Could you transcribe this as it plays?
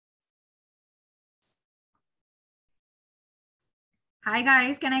Hi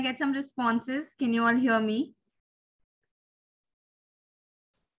guys, can I get some responses? Can you all hear me?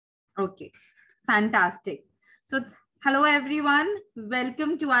 Okay, fantastic. So hello everyone,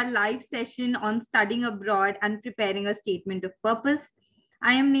 welcome to our live session on studying abroad and preparing a statement of purpose.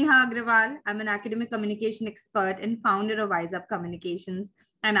 I am Neha Agrawal. I'm an academic communication expert and founder of Wise Up Communications,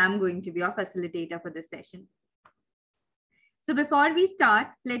 and I'm going to be your facilitator for this session. So before we start,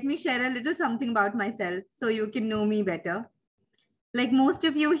 let me share a little something about myself so you can know me better. Like most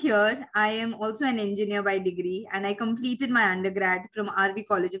of you here, I am also an engineer by degree, and I completed my undergrad from RV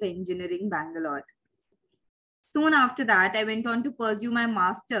College of Engineering, Bangalore. Soon after that, I went on to pursue my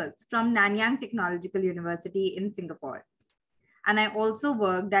master's from Nanyang Technological University in Singapore. And I also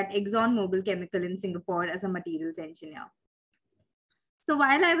worked at ExxonMobil Chemical in Singapore as a materials engineer. So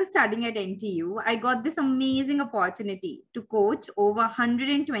while I was studying at NTU, I got this amazing opportunity to coach over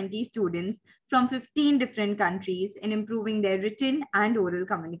 120 students from 15 different countries in improving their written and oral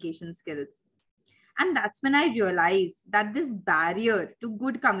communication skills. And that's when I realized that this barrier to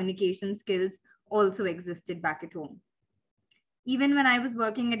good communication skills also existed back at home. Even when I was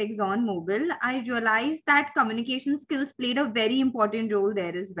working at ExxonMobil, I realized that communication skills played a very important role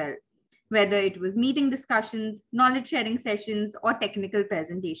there as well, whether it was meeting discussions, knowledge sharing sessions, or technical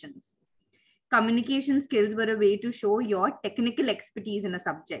presentations. Communication skills were a way to show your technical expertise in a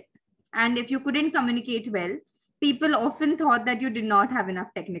subject. And if you couldn't communicate well, people often thought that you did not have enough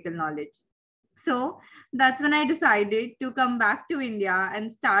technical knowledge. So that's when I decided to come back to India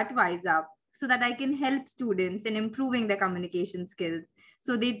and start Wise Up so that I can help students in improving their communication skills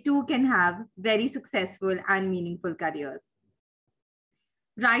so they too can have very successful and meaningful careers.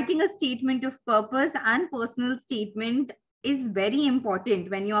 Writing a statement of purpose and personal statement is very important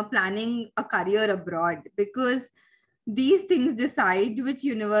when you are planning a career abroad, because these things decide which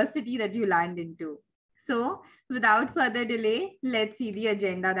university that you land into. So without further delay, let's see the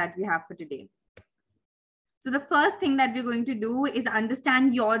agenda that we have for today. So the first thing that we're going to do is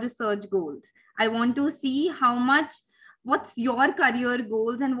understand your research goals. I want to see what's your career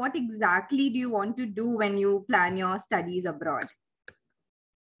goals and what exactly do you want to do when you plan your studies abroad.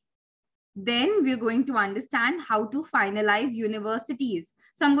 Then we're going to understand how to finalize universities.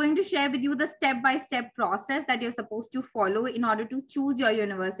 So I'm going to share with you the step-by-step process that you're supposed to follow in order to choose your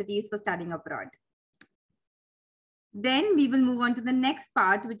universities for studying abroad. Then we will move on to the next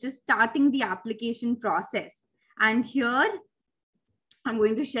part, which is starting the application process. And here I'm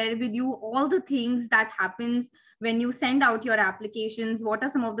going to share with you all the things that happens when you send out your applications. What are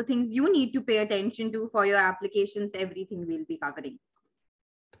some of the things you need to pay attention to for your applications? Everything we'll be covering.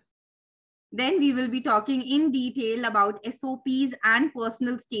 Then we will be talking in detail about SOPs and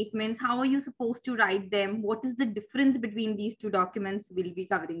personal statements. How are you supposed to write them? What is the difference between these two documents? We'll be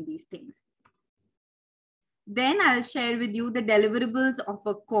covering these things. Then I'll share with you the deliverables of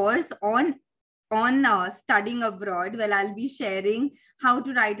a course on studying abroad. Well, I'll be sharing how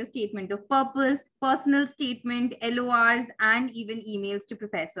to write a statement of purpose, personal statement, LORs, and even emails to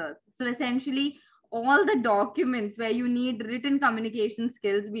professors. So essentially, all the documents where you need written communication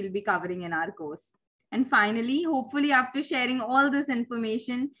skills we'll be covering in our course. And finally, hopefully after sharing all this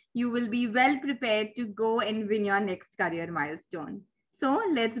information, you will be well prepared to go and win your next career milestone. So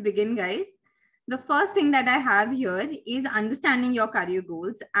let's begin, guys. The first thing that I have here is understanding your career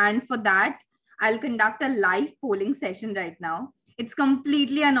goals. And for that, I'll conduct a live polling session right now. It's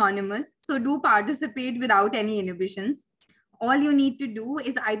completely anonymous, so do participate without any inhibitions. All you need to do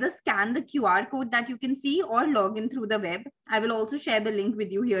is either scan the QR code that you can see or log in through the web. I will also share the link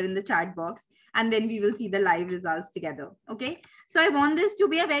with you here in the chat box, and then we will see the live results together. Okay. So I want this to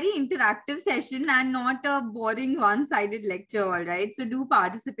be a very interactive session and not a boring one-sided lecture. All right. So do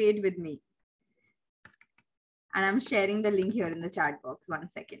participate with me. And I'm sharing the link here in the chat box. 1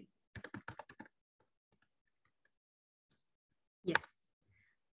 second. Yes.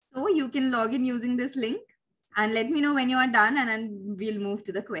 So you can log in using this link and let me know when you are done, and then we'll move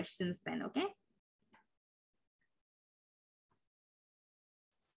to the questions then, okay?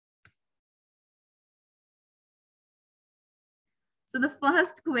 So the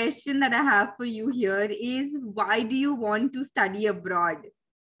first question that I have for you here is, why do you want to study abroad?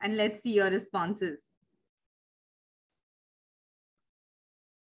 And let's see your responses.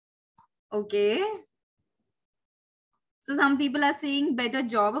 Okay. So some people are saying better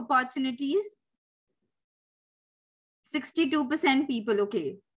job opportunities. 62% people,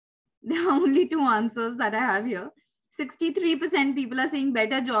 okay. There are only two answers that I have here. 63% people are saying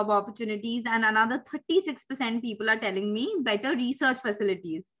better job opportunities, and another 36% people are telling me better research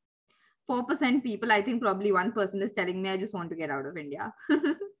facilities. 4% people, I think probably 1% is telling me I just want to get out of India.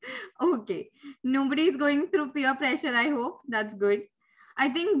 Okay. Nobody's going through peer pressure, I hope. That's good. I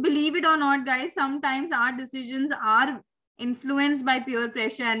think, believe it or not, guys, sometimes our decisions are influenced by peer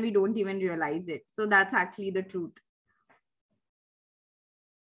pressure and we don't even realize it. So that's actually the truth.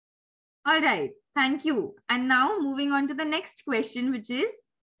 All right. Thank you. And now moving on to the next question, which is,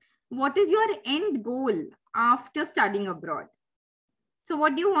 what is your end goal after studying abroad? So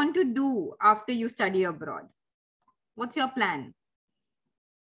what do you want to do after you study abroad? What's your plan?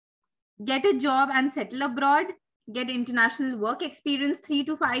 Get a job and settle abroad, get international work experience 3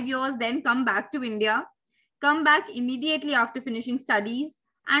 to 5 years, then come back to India, come back immediately after finishing studies.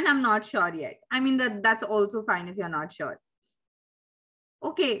 And I'm not sure yet. I mean, that's also fine if you're not sure.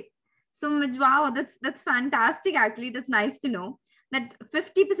 Okay. So wow, that's fantastic. Actually, that's nice to know that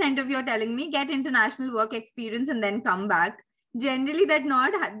 50% of you are telling me get international work experience and then come back. Generally,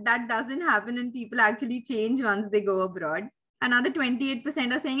 that doesn't happen, and people actually change once they go abroad. Another 28%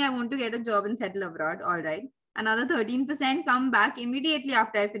 are saying I want to get a job and settle abroad. All right. Another 13% come back immediately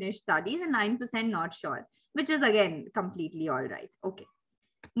after I finish studies, and 9% not sure, which is again completely all right. Okay.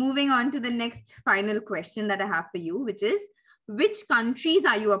 Moving on to the next final question that I have for you, which is, which countries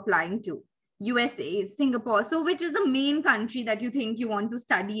are you applying to? USA, Singapore. So which is the main country that you think you want to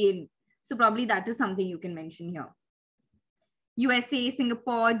study in? So probably that is something you can mention here. USA,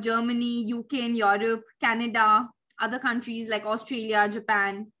 Singapore, Germany, UK and Europe, Canada, other countries like Australia,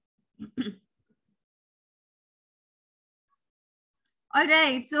 Japan. All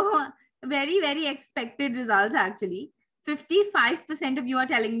right. So very, very expected results actually. 55% of you are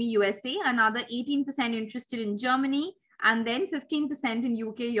telling me USA, another 18% interested in Germany, and then 15% in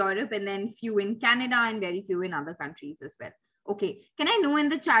UK, Europe, and then few in Canada and very few in other countries as well. Okay. Can I know in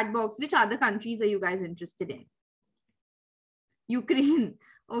the chat box, which other countries are you guys interested in? Ukraine.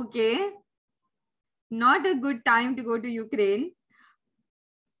 Okay. Not a good time to go to Ukraine.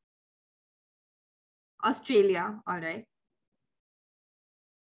 Australia. All right.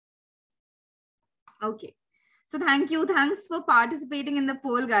 Okay. So thank you. Thanks for participating in the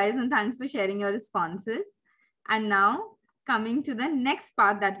poll, guys, and thanks for sharing your responses. And now coming to the next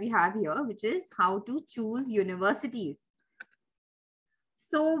part that we have here, which is how to choose universities.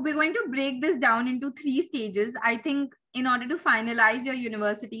 So we're going to break this down into 3 stages. I think in order to finalize your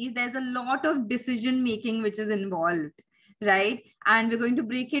universities, there's a lot of decision making which is involved, right? And we're going to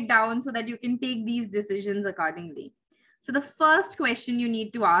break it down so that you can take these decisions accordingly. So the first question you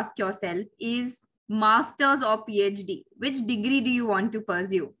need to ask yourself is master's or PhD. Which degree do you want to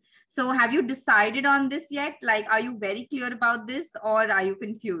pursue? So have you decided on this yet? Like, are you very clear about this or are you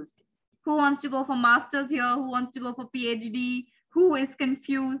confused? Who wants to go for master's here? Who wants to go for PhD? Who is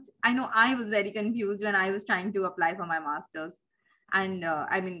confused? I know I was very confused when I was trying to apply for my master's and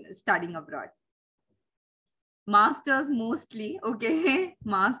studying abroad. Masters mostly. Okay.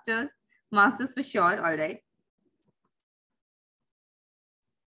 Masters for sure. All right.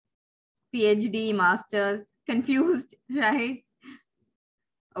 PhD, masters, confused, right?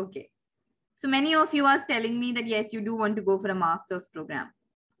 Okay. So many of you are telling me that, yes, you do want to go for a master's program.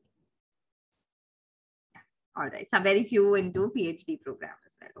 All right. So very few into PhD program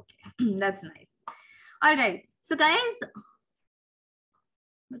as well. Okay. That's nice. All right. So guys,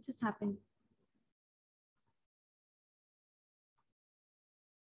 what just happened?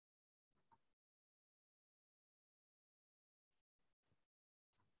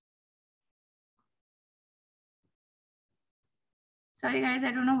 Sorry, guys. I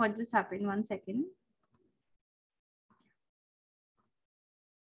don't know what just happened. 1 second.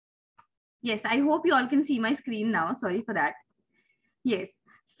 Yes, I hope you all can see my screen now. Sorry for that. Yes.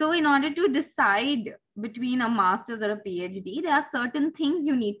 So in order to decide between a master's or a PhD, there are certain things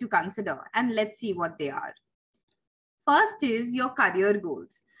you need to consider. And let's see what they are. First is your career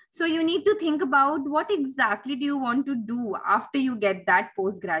goals. So you need to think about what exactly do you want to do after you get that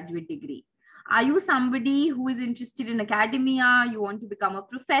postgraduate degree. Are you somebody who is interested in academia? You want to become a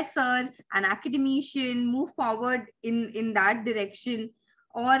professor, an academician, move forward in that direction?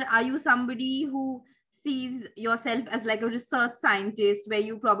 Or are you somebody who sees yourself as like a research scientist where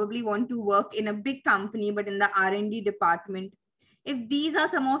you probably want to work in a big company, but in the R&D department? If these are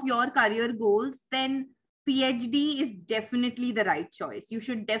some of your career goals, then PhD is definitely the right choice. You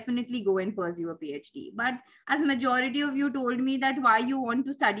should definitely go and pursue a PhD. But as majority of you told me that why you want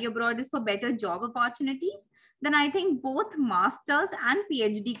to study abroad is for better job opportunities, then I think both masters and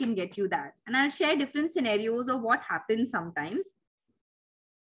PhD can get you that. And I'll share different scenarios of what happens sometimes.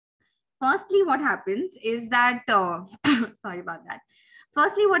 Firstly, what happens is that, sorry about that.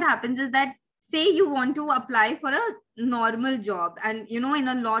 Firstly, what happens is that say you want to apply for a normal job, and in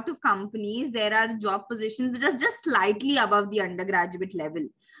a lot of companies there are job positions which are just slightly above the undergraduate level.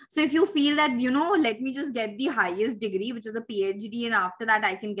 So if you feel that, let me just get the highest degree, which is a PhD, and after that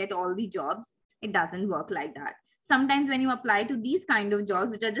I can get all the jobs, it doesn't work like that. Sometimes when you apply to these kind of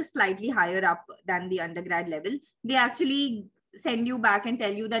jobs, which are just slightly higher up than the undergrad level, they actually send you back and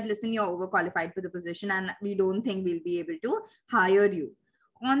tell you that, listen, you're overqualified for the position and we don't think we'll be able to hire you.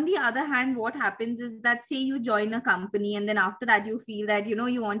 On the other hand, what happens is that, say you join a company and then after that you feel that,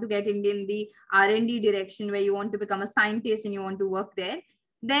 you want to get in the R&D direction where you want to become a scientist and you want to work there.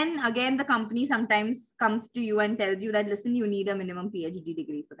 Then again, the company sometimes comes to you and tells you that, listen, you need a minimum PhD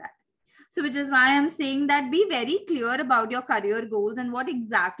degree for that. So which is why I'm saying that be very clear about your career goals and what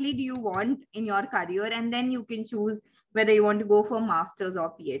exactly do you want in your career. And then you can choose whether you want to go for master's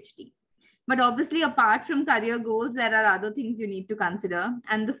or PhD. But obviously, apart from career goals, there are other things you need to consider.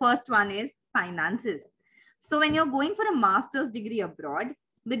 And the first one is finances. So when you're going for a master's degree abroad,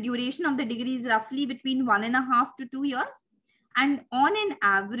 the duration of the degree is roughly between 1.5 to 2 years. And on an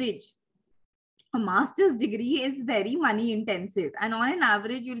average, a master's degree is very money intensive. And on an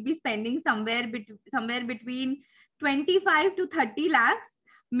average, you'll be spending somewhere between 25 to 30 lakhs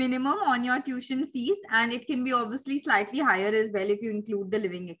minimum on your tuition fees. And it can be obviously slightly higher as well if you include the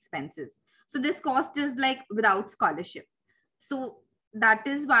living expenses. So this cost is like without scholarship. So that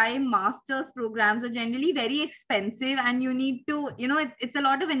is why master's programs are generally very expensive, and you need to, it's a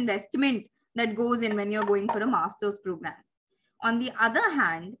lot of investment that goes in when you're going for a master's program. On the other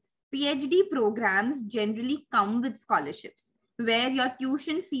hand, PhD programs generally come with scholarships where your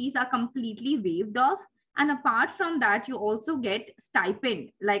tuition fees are completely waived off. And apart from that, you also get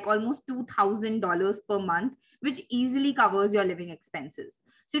stipend, like almost $2,000 per month, which easily covers your living expenses.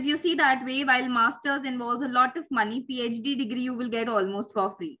 So if you see that way, while master's involves a lot of money, PhD degree you will get almost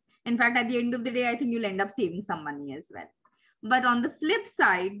for free. In fact, at the end of the day, I think you'll end up saving some money as well. But on the flip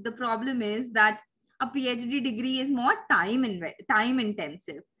side, the problem is that a PhD degree is more time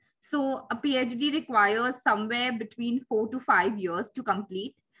intensive. So a PhD requires somewhere between 4 to 5 years to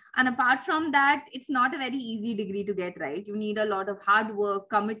complete. And apart from that, it's not a very easy degree to get, right? You need a lot of hard work,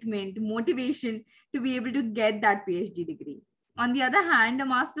 commitment, motivation to be able to get that PhD degree. On the other hand, a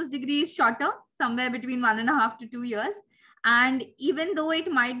master's degree is shorter, somewhere between 1.5 to 2 years. And even though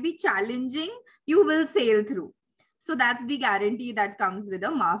it might be challenging, you will sail through. So that's the guarantee that comes with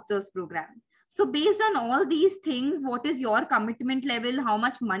a master's program. So based on all these things, what is your commitment level? How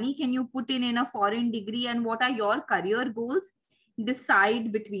much money can you put in a foreign degree? And what are your career goals?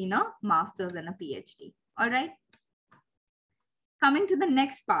 Decide between a master's and a PhD. All right. Coming to the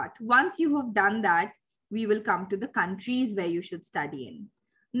next part. Once you have done that, we will come to the countries where you should study in.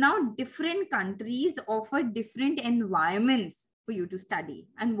 Now, different countries offer different environments for you to study.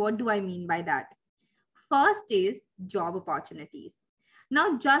 And what do I mean by that? First is job opportunities.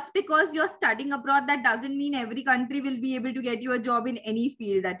 Now, just because you're studying abroad, that doesn't mean every country will be able to get you a job in any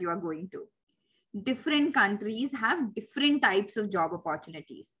field that you are going to. Different countries have different types of job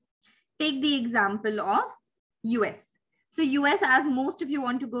opportunities. Take the example of US. So US, as most of you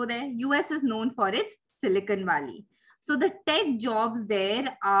want to go there, US is known for its Silicon Valley. So the tech jobs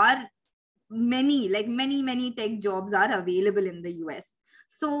there are many tech jobs are available in the US.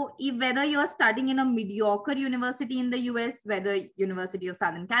 So whether you're studying in a mediocre university in the US, whether University of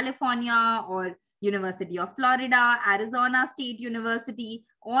Southern California or University of Florida, Arizona State University,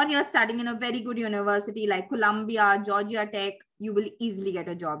 or you're studying in a very good university like Columbia, Georgia Tech, you will easily get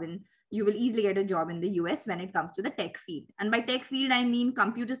a job in the US when it comes to the tech field. And by tech field, I mean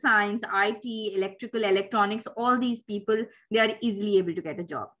computer science, IT, electrical, electronics, all these people, they are easily able to get a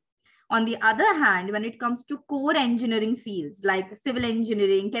job. On the other hand, when it comes to core engineering fields like civil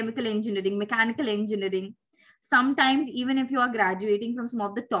engineering, chemical engineering, mechanical engineering, sometimes even if you are graduating from some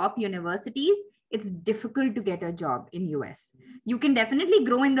of the top universities, it's difficult to get a job in US. You can definitely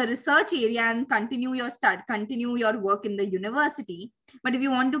grow in the research area and continue your work in the university. But if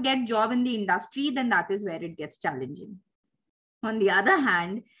you want to get job in the industry, then that is where it gets challenging. On the other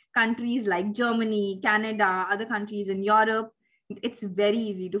hand, countries like Germany, Canada, other countries in Europe, it's very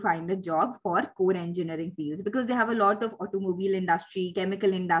easy to find a job for core engineering fields because they have a lot of automobile industry,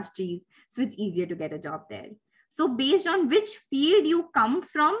 chemical industries. So it's easier to get a job there. So based on which field you come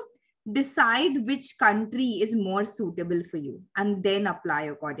from, decide which country is more suitable for you and then apply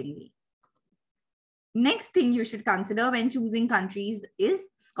accordingly. Next thing you should consider when choosing countries is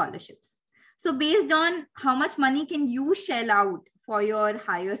scholarships. So based on how much money can you shell out for your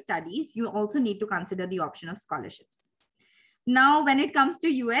higher studies, you also need to consider the option of scholarships. Now, when it comes to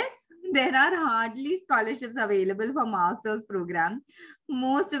US, there are hardly scholarships available for master's program.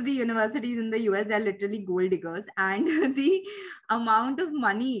 Most of the universities in the US, they're literally gold diggers, and the amount of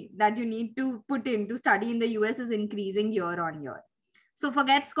money that you need to put in to study in the US is increasing year on year. So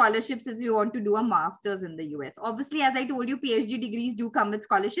forget scholarships if you want to do a master's in the US. Obviously, as I told you, PhD degrees do come with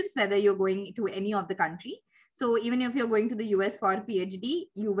scholarships, whether you're going to any of the country. So even if you're going to the US for PhD,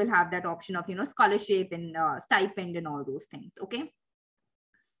 you will have that option of, scholarship and stipend and all those things. Okay.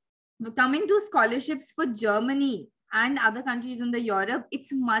 Coming to scholarships for Germany and other countries in the Europe,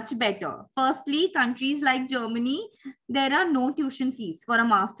 it's much better. Firstly, countries like Germany, there are no tuition fees for a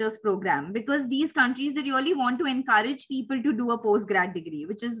master's program because these countries, they really want to encourage people to do a postgrad degree,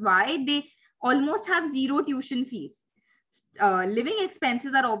 which is why they almost have zero tuition fees. Living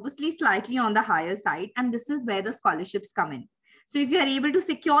expenses are obviously slightly on the higher side, and this is where the scholarships come in. So if you are able to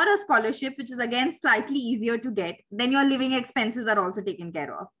secure a scholarship, which is again slightly easier to get, then your living expenses are also taken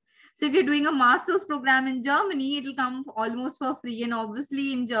care of. So if you're doing a master's program in Germany, it'll come almost for free. And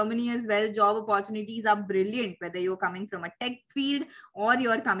obviously in Germany as well, job opportunities are brilliant, whether you're coming from a tech field or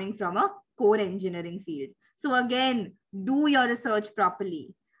you're coming from a core engineering field. So again, do your research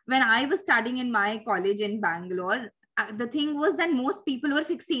properly. When I was studying in my college in Bangalore, the thing was that most people were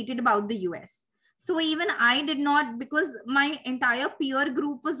fixated about the US. So even I did not, because my entire peer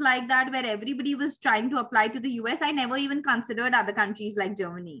group was like that, where everybody was trying to apply to the US. I never even considered other countries like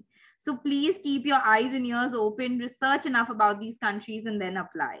Germany. So please keep your eyes and ears open, research enough about these countries and then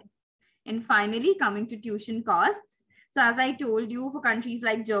apply. And finally, coming to tuition costs. So as I told you, for countries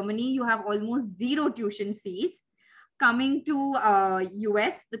like Germany, you have almost zero tuition fees. Coming to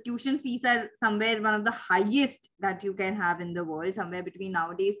US, the tuition fees are somewhere one of the highest that you can have in the world, somewhere between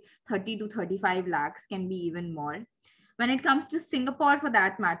nowadays 30 to 35 lakhs, can be even more. When it comes to Singapore, for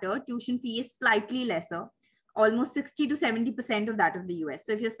that matter, tuition fee is slightly lesser, almost 60 to 70% of that of the US.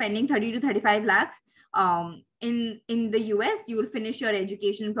 So if you're spending 30 to 35 lakhs in the US, you will finish your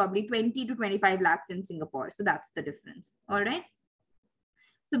education probably 20 to 25 lakhs in Singapore. So that's the difference. All right.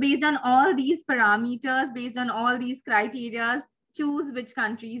 So based on all these parameters, based on all these criteria, choose which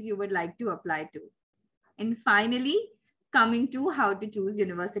countries you would like to apply to. And finally, coming to how to choose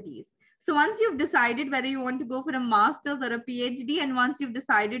universities. So once you've decided whether you want to go for a master's or a PhD, and once you've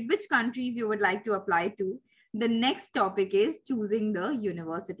decided which countries you would like to apply to, the next topic is choosing the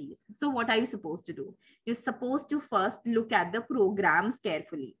universities. So what are you supposed to do? You're supposed to first look at the programs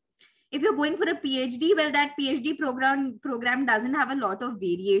carefully. If you're going for a PhD, well, that PhD program doesn't have a lot of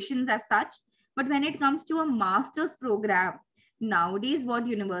variations as such. But when it comes to a master's program, nowadays what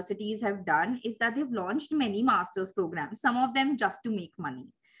universities have done is that they've launched many master's programs, some of them just to make money.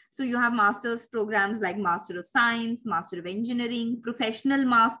 So you have master's programs like Master of Science, Master of Engineering, Professional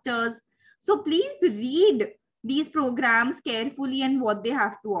Masters. So please read these programs carefully and what they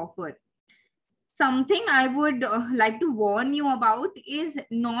have to offer. Something I would like to warn you about is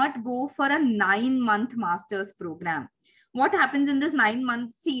not go for a 9-month master's program. What happens in this 9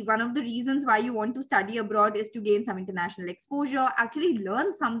 months? See, one of the reasons why you want to study abroad is to gain some international exposure, actually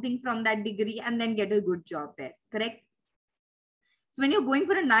learn something from that degree, and then get a good job there, correct? So when you're going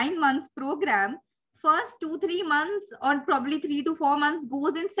for a 9 months program, first 2-3 months or probably 3 to 4 months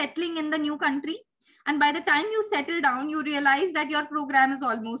goes in settling in the new country. And by the time you settle down, you realize that your program is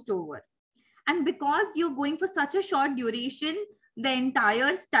almost over. And because you're going for such a short duration, the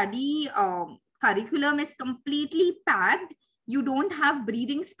entire study curriculum is completely packed. You don't have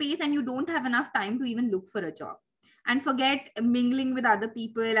breathing space and you don't have enough time to even look for a job. And forget mingling with other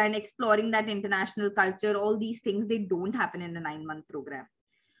people and exploring that international culture. All these things, they don't happen in a 9-month program.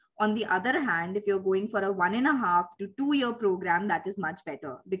 On the other hand, if you're going for a 1.5 to 2 year program, that is much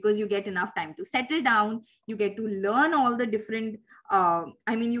better because you get enough time to settle down. You get to learn all the different,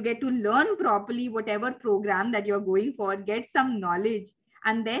 you get to learn properly whatever program that you're going for, get some knowledge.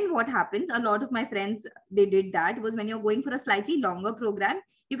 And then what happens, a lot of my friends, they did that, was when you're going for a slightly longer program,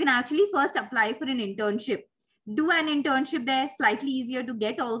 you can actually first apply for an internship. Do an internship there, slightly easier to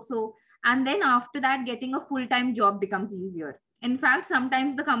get also. And then after that, getting a full-time job becomes easier. In fact,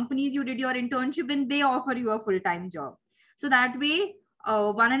 sometimes the companies you did your internship in, they offer you a full-time job. So that way,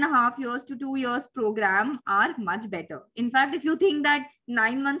 1.5 years to 2 years program are much better. In fact, if you think that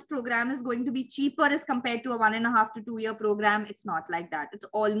 9-month program is going to be cheaper as compared to a 1.5 to 2 year program, it's not like that. It's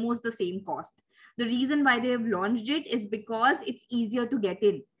almost the same cost. The reason why they have launched it is because it's easier to get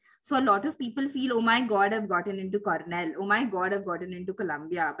in. So a lot of people feel, oh my God, I've gotten into Cornell. Oh my God, I've gotten into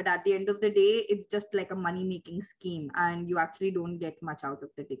Columbia. But at the end of the day, it's just like a money-making scheme and you actually don't get much out of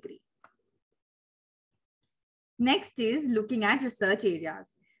the degree. Next is looking at research areas.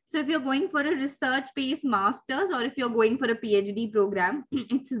 So if you're going for a research-based master's or if you're going for a PhD program,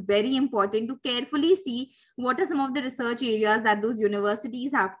 it's very important to carefully see what are some of the research areas that those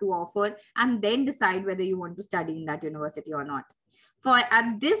universities have to offer and then decide whether you want to study in that university or not. For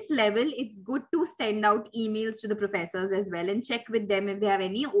at this level, it's good to send out emails to the professors as well and check with them if they have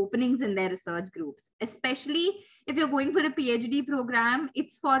any openings in their research groups. Especially if you're going for a PhD program,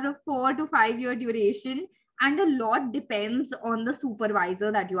 it's for a 4 to 5 year duration, and a lot depends on the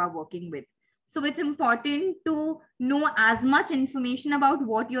supervisor that you are working with. So it's important to know as much information about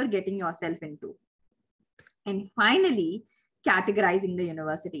what you're getting yourself into. And finally, categorizing the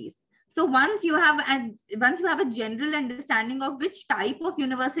universities. So once you have a general understanding of which type of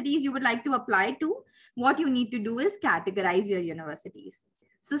universities you would like to apply to, what you need to do is categorize your universities.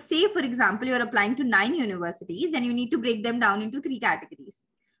 So say, for example, you're applying to 9 universities and you need to break them down into 3 categories.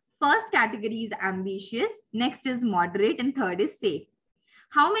 First category is ambitious, next is moderate, and third is safe.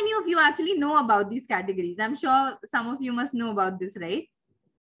 How many of you actually know about these categories? I'm sure some of you must know about this, right?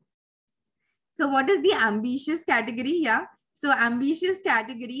 So what is the ambitious category here? So ambitious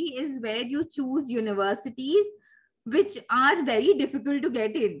category is where you choose universities which are very difficult to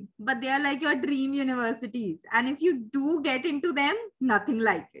get in, but they are like your dream universities. And if you do get into them, nothing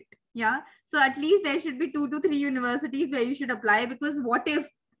like it. Yeah. So at least there should be 2 to 3 universities where you should apply, because what if,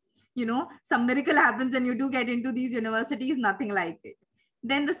 some miracle happens and you do get into these universities, nothing like it.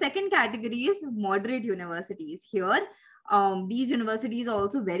 Then the second category is moderate universities. Here, these universities are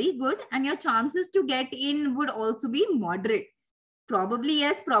also very good, and your chances to get in would also be moderate. Probably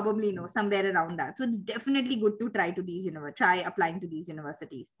yes, probably no, somewhere around that. So it's definitely good to try applying to these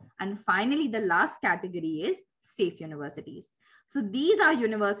universities. And finally, the last category is safe universities. So these are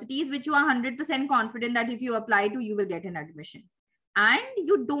universities which you are 100% confident that if you apply to, you will get an admission. And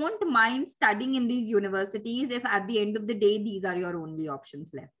you don't mind studying in these universities if at the end of the day, these are your only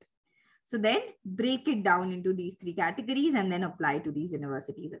options left. So then break it down into these 3 categories and then apply to these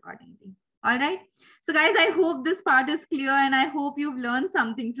universities accordingly. All right. So guys, I hope this part is clear and I hope you've learned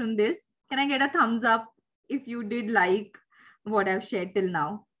something from this. Can I get a thumbs up if you did like what I've shared till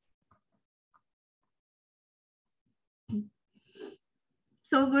now?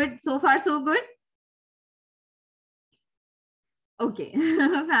 So good. So far, so good. Okay.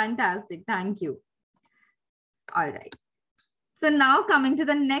 Fantastic. Thank you. All right. So now coming to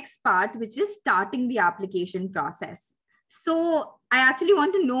the next part, which is starting the application process. So I actually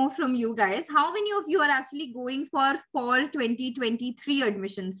want to know from you guys, how many of you are actually going for fall 2023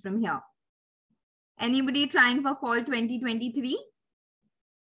 admissions from here? Anybody trying for fall 2023?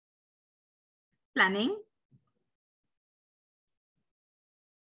 Planning?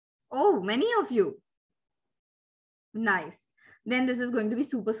 Oh, many of you. Nice. Then this is going to be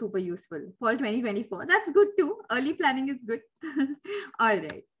super, super useful for 2024. That's good too. Early planning is good. All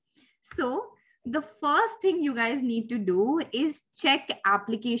right. So the first thing you guys need to do is check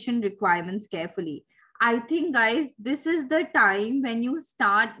application requirements carefully. I think, guys, this is the time when you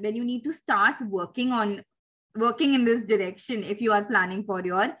need to start working in this direction if you are planning for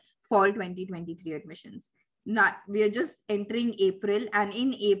your fall 2023 admissions. Now, we are just entering April, and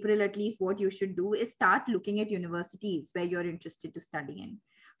in April, at least what you should do is start looking at universities where you're interested to study in.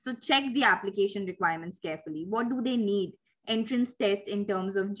 So check the application requirements carefully. What do they need? Entrance test in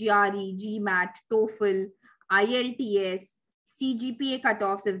terms of GRE, GMAT, TOEFL, IELTS, CGPA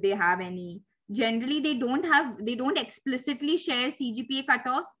cutoffs if they have any. Generally, they don't explicitly share CGPA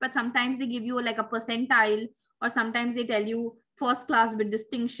cutoffs, but sometimes they give you like a percentile, or sometimes they tell you first class with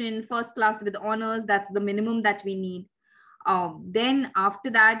distinction, first class with honors. That's the minimum that we need. Then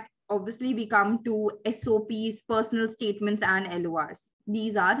after that, obviously we come to SOPs, personal statements, and LORs.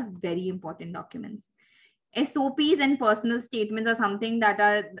 These are very important documents. SOPs and personal statements are something that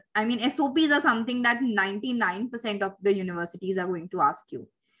SOPs are something that 99% of the universities are going to ask you.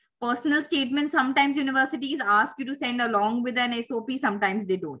 Personal statements, sometimes universities ask you to send along with an SOP, sometimes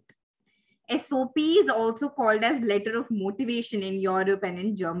they don't. SOP is also called as letter of motivation in Europe and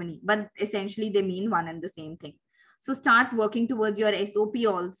in Germany, but essentially they mean one and the same thing. So start working towards your SOP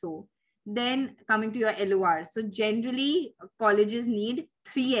also. Then coming to your LORs. So generally colleges need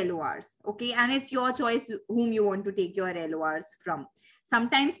 3 LORs, okay? And it's your choice whom you want to take your LORs from.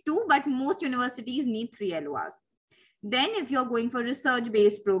 Sometimes 2, but most universities need 3 LORs. Then if you're going for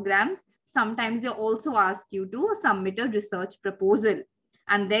research-based programs, sometimes they also ask you to submit a research proposal.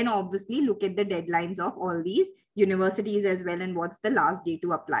 And then obviously look at the deadlines of all these universities as well and what's the last day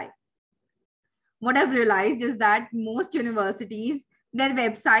to apply. What I've realized is that most universities, their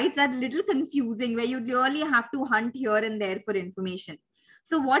websites are a little confusing where you really have to hunt here and there for information.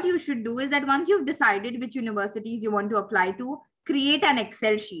 So what you should do is that once you've decided which universities you want to apply to, create an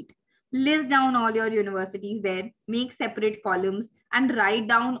Excel sheet. List down all your universities there, make separate columns and write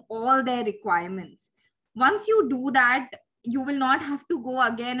down all their requirements. Once you do that, you will not have to go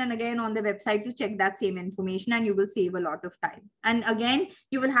again and again on the website to check that same information, and you will save a lot of time. And again,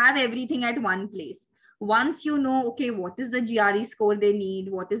 you will have everything at one place. Once you know, okay, what is the GRE score they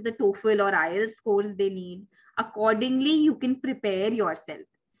need, what is the TOEFL or IELTS scores they need, accordingly, you can prepare yourself.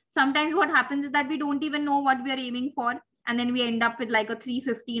 Sometimes what happens is that we don't even know what we are aiming for. And then we end up with like a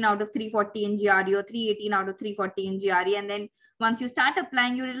 315 out of 340 in GRE or 318 out of 340 in GRE. And then once you start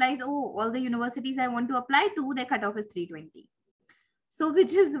applying, you realize, oh, all the universities I want to apply to, their cutoff is 320. So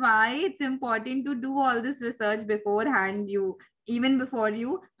which is why it's important to do all this research beforehand, even before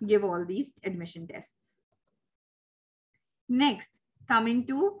you give all these admission tests. Next, coming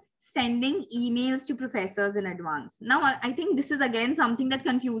to sending emails to professors in advance. Now, I think this is again something that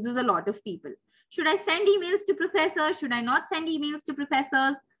confuses a lot of people. Should I send emails to professors? Should I not send emails to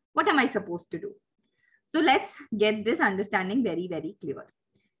professors? What am I supposed to do? So let's get this understanding very, very clear.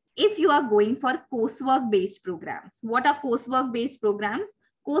 If you are going for coursework-based programs, what are coursework-based programs?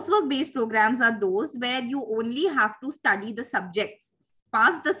 Coursework-based programs are those where you only have to study the subjects,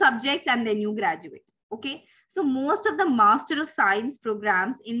 pass the subjects, and then you graduate. Okay. So most of the Master of Science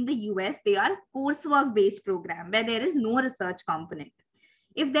programs in the US, they are coursework-based program where there is no research component.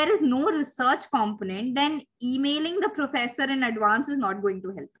 If there is no research component, then emailing the professor in advance is not going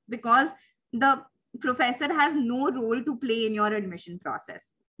to help, because the professor has no role to play in your admission process.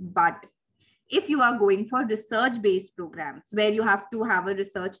 But if you are going for research-based programs where you have to have a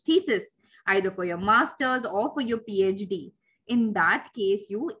research thesis, either for your master's or for your PhD, in that case,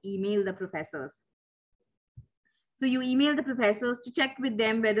 you email the professors. So you email the professors to check with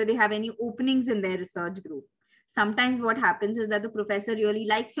them whether they have any openings in their research group. Sometimes what happens is that the professor really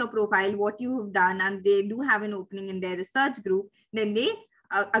likes your profile, what you have done, and they do have an opening in their research group. Then they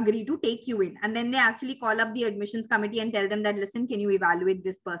agree to take you in. And then they actually call up the admissions committee and tell them that, listen, can you evaluate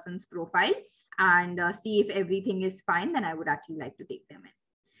this person's profile and see if everything is fine? Then I would actually like to take them in.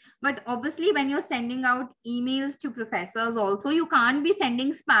 But obviously, when you're sending out emails to professors also, you can't be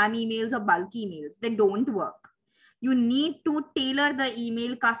sending spam emails or bulk emails. They don't work. You need to tailor the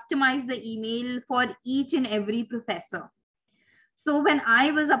email, customize the email for each and every professor. So when I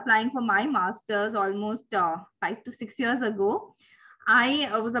was applying for my master's almost 5 to 6 years ago, I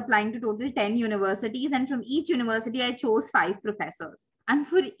was applying to total 10 universities, and from each university, I chose 5 professors. And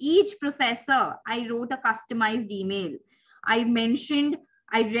for each professor, I wrote a customized email.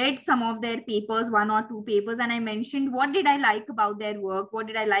 I read some of their papers, 1 or 2 papers, and I mentioned what did I like about their work, what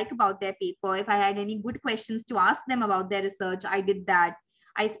did I like about their paper. If I had any good questions to ask them about their research, I did that.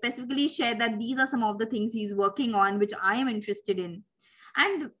 I specifically shared that these are some of the things he's working on, which I am interested in.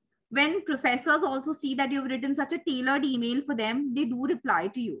 And when professors also see that you've written such a tailored email for them, they do reply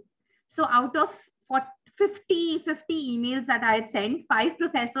to you. So out of 50 emails that I had sent, 5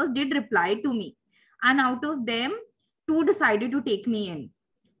 professors did reply to me. And out of them, 2 decided to take me in.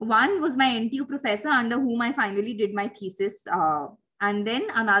 One was my NTU professor under whom I finally did my thesis. And then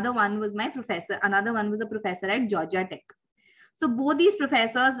another one was a professor at Georgia Tech. So both these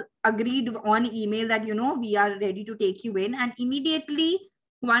professors agreed on email that, we are ready to take you in. And immediately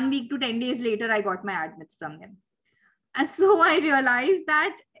 1 week to 10 days later, I got my admits from them. And so I realized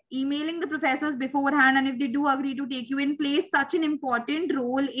that emailing the professors beforehand, and if they do agree to take you in, plays such an important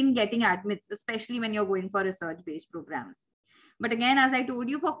role in getting admits, especially when you're going for research-based programs. But again, as I told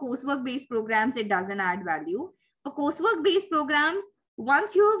you, for coursework-based programs, it doesn't add value. For coursework-based programs,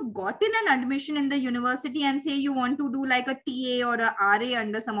 once you have gotten an admission in the university and say you want to do like a TA or a RA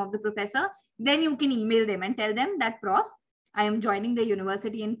under some of the professor, then you can email them and tell them that, Prof, I am joining the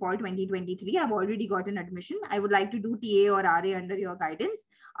university in fall 2023. I've already got an admission. I would like to do TA or RA under your guidance.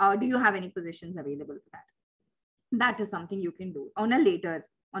 Do you have any positions available for that? That is something you can do on a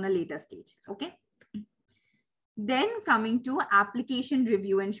later stage. Okay. Then coming to application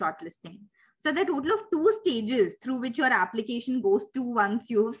review and shortlisting. So the total of 2 stages through which your application goes to once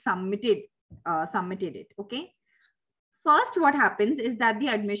you have submitted it. Okay. First, what happens is that the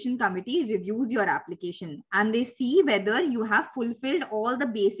admission committee reviews your application and they see whether you have fulfilled all the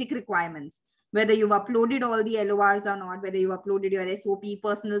basic requirements, whether you've uploaded all the LORs or not, whether you've uploaded your SOP,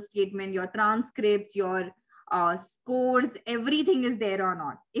 personal statement, your transcripts, your scores, everything is there or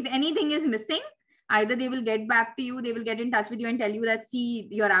not. If anything is missing, either they will get back to you, they will get in touch with you and tell you that, see,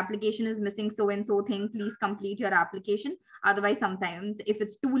 your application is missing so-and-so thing, please complete your application. Otherwise, sometimes if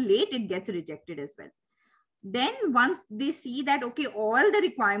it's too late, it gets rejected as well. Then once they see that, okay, all the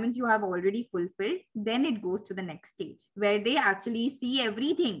requirements you have already fulfilled, then it goes to the next stage where they actually see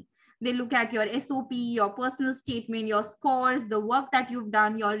everything. They look at your SOP, your personal statement, your scores, the work that you've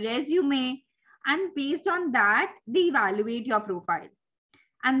done, your resume, and based on that, they evaluate your profile.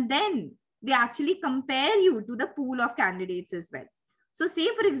 And then they actually compare you to the pool of candidates as well. So say,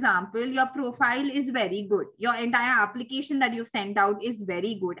 for example, your profile is very good. Your entire application that you've sent out is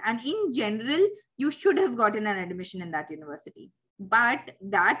very good. And in general, you should have gotten an admission in that university. But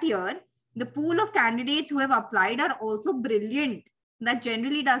that year, the pool of candidates who have applied are also brilliant. That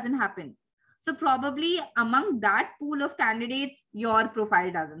generally doesn't happen. So probably among that pool of candidates, your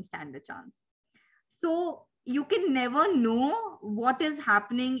profile doesn't stand a chance. So you can never know what is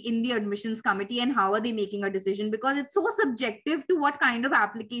happening in the admissions committee and how are they making a decision, because it's so subjective to what kind of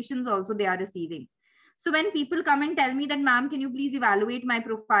applications also they are receiving. So when people come and tell me that, ma'am, can you please evaluate my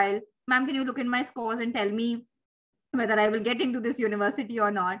profile? Ma'am, can you look at my scores and tell me whether I will get into this university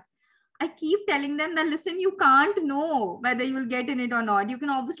or not? I keep telling them that, listen, you can't know whether you will get in it or not. You can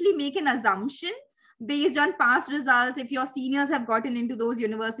obviously make an assumption based on past results. If your seniors have gotten into those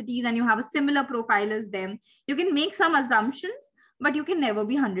universities and you have a similar profile as them, you can make some assumptions, but you can never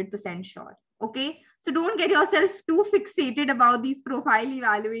be 100% sure. Okay. So don't get yourself too fixated about these profile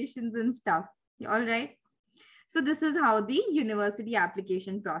evaluations and stuff. All right. So this is how the university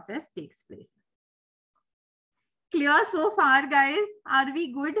application process takes place. Clear so far, guys? Are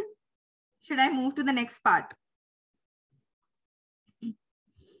we good? Should I move to the next part?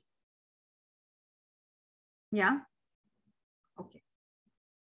 Yeah. Okay.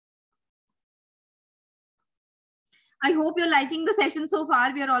 I hope you're liking the session so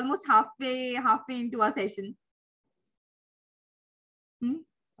far. We are almost halfway into our session.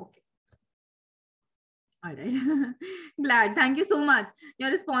 Okay. All right. Glad. Thank you so much.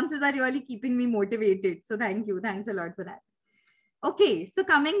 Your responses are really keeping me motivated. So thank you. Thanks a lot for that. Okay. So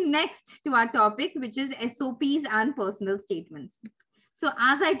coming next to our topic, which is SOPs and personal statements. So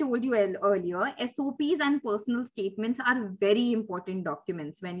as I told you earlier, SOPs and personal statements are very important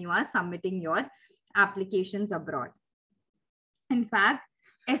documents when you are submitting your applications abroad. In fact,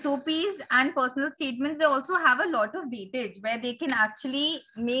 SOPs and personal statements, they also have a lot of weightage where they can actually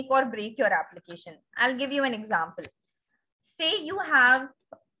make or break your application. I'll give you an example. Say you have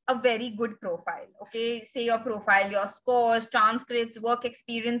a very good profile, okay? Say your profile, your scores, transcripts, work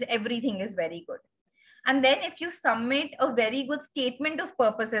experience, everything is very good. And then if you submit a very good statement of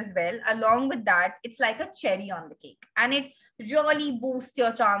purpose as well, along with that, it's like a cherry on the cake. And it really boosts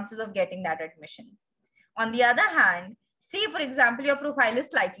your chances of getting that admission. On the other hand, say, for example, your profile is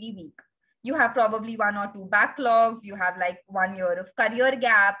slightly weak. You have probably 1 or 2 backlogs. You have like 1 year of career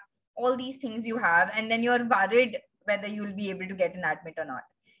gap, all these things you have. And then you're worried whether you'll be able to get an admit or not.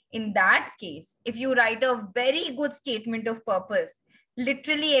 In that case, if you write a very good statement of purpose,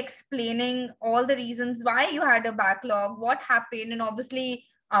 literally explaining all the reasons why you had a backlog, what happened, and obviously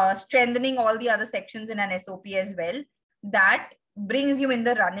strengthening all the other sections in an SOP as well, that brings you in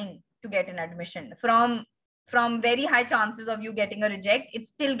the running to get an admission. From very high chances of you getting a reject, it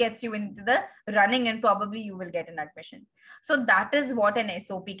still gets you into the running and probably you will get an admission. So that is what an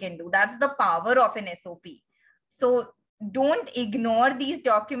SOP can do. That's the power of an SOP. So don't ignore these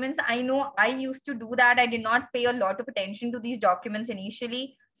documents. I know I used to do that. I did not pay a lot of attention to these documents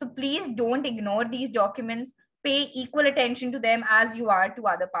initially. So please don't ignore these documents. Pay equal attention to them as you are to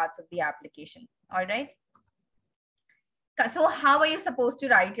other parts of the application. All right. So how are you supposed to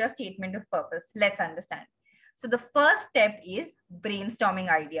write your statement of purpose? Let's understand. So the first step is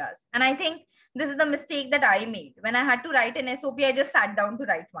brainstorming ideas. And I think this is the mistake that I made. When I had to write an SOP, I just sat down to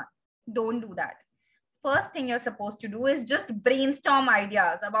write one. Don't do that. First thing you're supposed to do is just brainstorm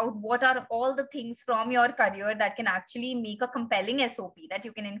ideas about what are all the things from your career that can actually make a compelling SOP that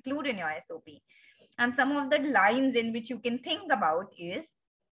you can include in your SOP. And some of the lines in which you can think about is,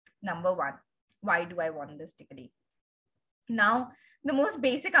 number 1, why do I want this degree? Now, the most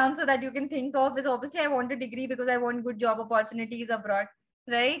basic answer that you can think of is obviously I want a degree because I want good job opportunities abroad,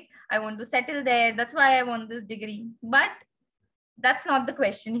 right? I want to settle there. That's why I want this degree. But that's not the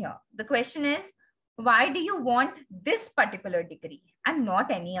question here. The question is, why do you want this particular degree and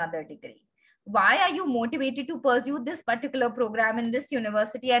not any other degree? Why are you motivated to pursue this particular program in this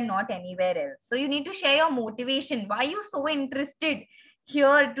university and not anywhere else? So you need to share your motivation. Why are you so interested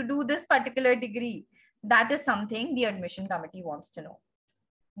here to do this particular degree? That is something the admission committee wants to know.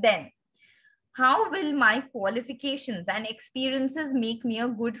 Then, how will my qualifications and experiences make me a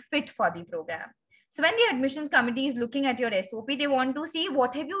good fit for the program? So when the admissions committee is looking at your SOP, they want to see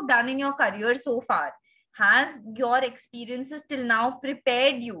what have you done in your career so far? Has your experiences till now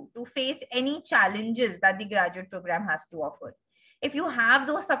prepared you to face any challenges that the graduate program has to offer? If you have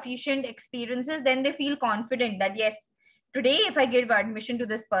those sufficient experiences, then they feel confident that yes, today, if I give admission to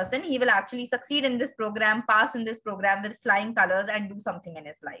this person, he will actually succeed in this program, pass in this program with flying colors and do something in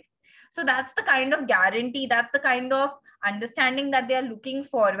his life. So that's the kind of guarantee, that's the kind of understanding that they are looking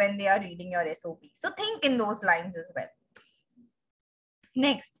for when they are reading your SOP. So think in those lines as well.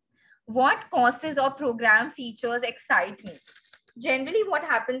 Next, what courses or program features excite me? Generally, what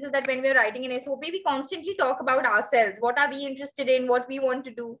happens is that when we're writing an SOP, we constantly talk about ourselves. What are we interested in? What we want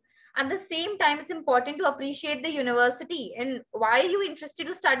to do? At the same time, it's important to appreciate the university and why are you interested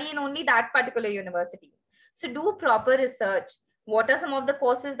to study in only that particular university. So do proper research. What are some of the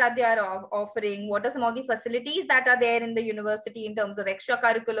courses that they are offering? What are some of the facilities that are there in the university in terms of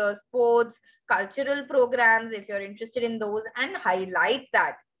extracurricular, sports, cultural programs, if you're interested in those, and highlight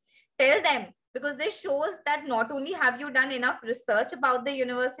that. Tell them, because this shows that not only have you done enough research about the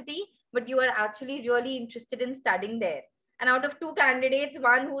university, but you are actually really interested in studying there. And out of two candidates,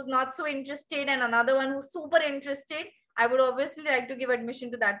 one who's not so interested and another one who's super interested, I would obviously like to give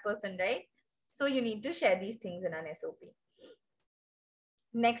admission to that person, right? So you need to share these things in an SOP.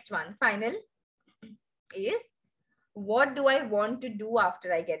 Next one, final, is what do I want to do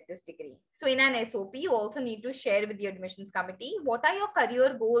after I get this degree? So in an SOP, you also need to share with the admissions committee, what are your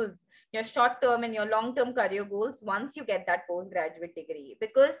career goals, your short-term and your long-term career goals once you get that postgraduate degree?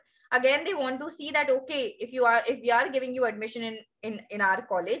 Because again, they want to see that, okay, if we are giving you admission in our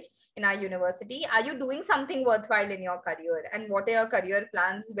college, in our university, are you doing something worthwhile in your career? And what are your career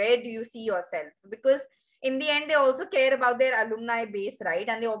plans? Where do you see yourself? Because in the end, they also care about their alumni base, right?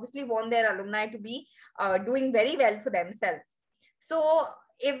 And they obviously want their alumni to be doing very well for themselves. So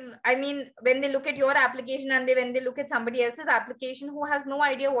when they look at your application and when they look at somebody else's application who has no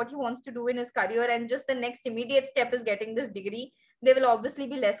idea what he wants to do in his career and just the next immediate step is getting this degree, they will obviously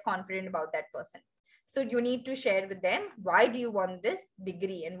be less confident about that person. So you need to share with them, why do you want this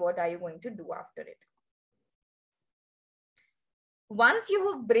degree and what are you going to do after it? Once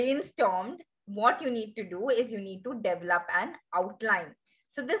you have brainstormed, what you need to do is you need to develop an outline.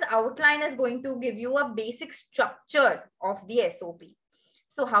 So this outline is going to give you a basic structure of the SOP.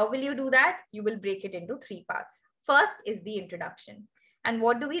 So how will you do that? You will break it into 3 parts. First is the introduction. And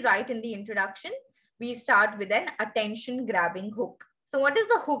what do we write in the introduction? We start with an attention grabbing hook. So what is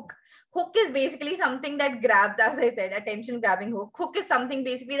the hook? Hook is basically something that grabs, as I said, attention grabbing hook. Hook is something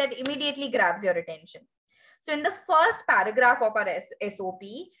basically that immediately grabs your attention. So in the first paragraph of our SOP,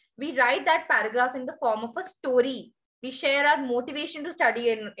 we write that paragraph in the form of a story. We share our motivation to study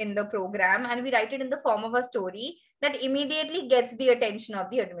in the program and we write it in the form of a story that immediately gets the attention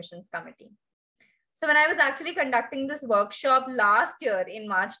of the admissions committee. So when I was actually conducting this workshop last year in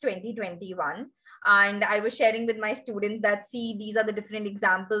March 2021, and I was sharing with my students that, see, these are the different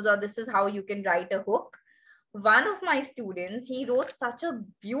examples, or this is how you can write a hook. One of my students, he wrote such a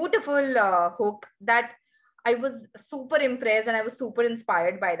beautiful hook that I was super impressed and I was super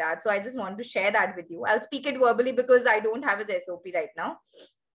inspired by that. So I just want to share that with you. I'll speak it verbally because I don't have his SOP right now.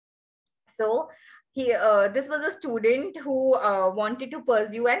 So this was a student who wanted to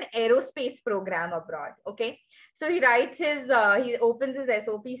pursue an aerospace program abroad. Okay. So he writes he opens his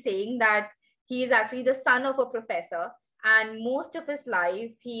SOP saying that he is actually the son of a professor and most of his life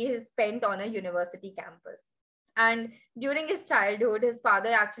he has spent on a university campus. And during his childhood, his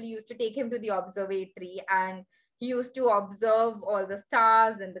father actually used to take him to the observatory and he used to observe all the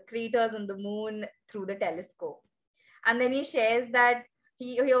stars and the craters on the moon through the telescope. And then he shares that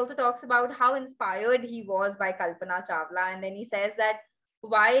he also talks about how inspired he was by Kalpana Chawla. And then he says that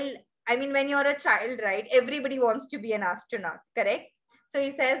when you're a child, right, everybody wants to be an astronaut, correct? So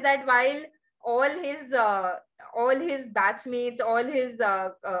he says that while all his batchmates, all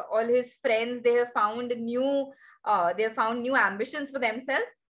his friends, they have found new ambitions for themselves.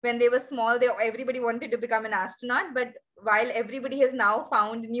 When they were small, everybody wanted to become an astronaut, but while everybody has now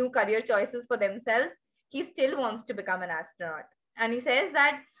found new career choices for themselves, he still wants to become an astronaut. And he says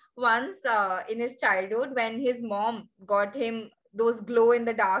that once in his childhood, when his mom got him those glow in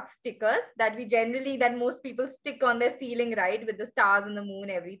the dark stickers that most people stick on their ceiling, right, with the stars and the moon,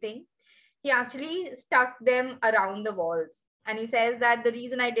 everything, he actually stuck them around the walls. And he says that the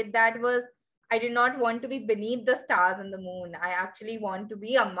reason I did that was I did not want to be beneath the stars and the moon. I actually want to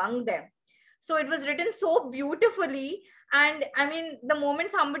be among them. So it was written so beautifully. And I mean, the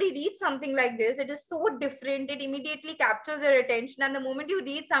moment somebody reads something like this, it is so different. It immediately captures your attention. And the moment you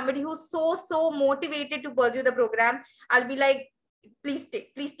read somebody who's so motivated to pursue the program, I'll be like, please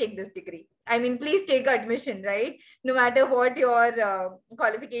take this degree. I mean, please take admission, right? No matter what your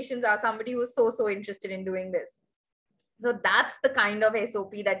qualifications are, somebody who's so interested in doing this. So that's the kind of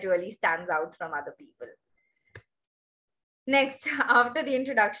SOP that really stands out from other people. Next, after the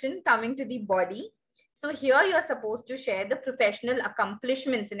introduction, coming to the body. So here you're supposed to share the professional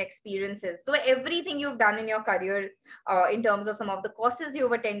accomplishments and experiences. So everything you've done in your career, in terms of some of the courses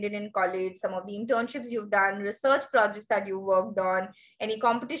you've attended in college, some of the internships you've done, research projects that you worked on, any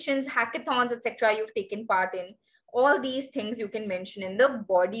competitions, hackathons, etc. you've taken part in. All these things you can mention in the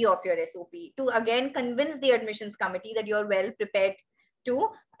body of your SOP to again convince the admissions committee that you're well prepared to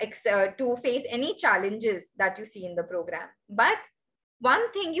face any challenges that you see in the program. But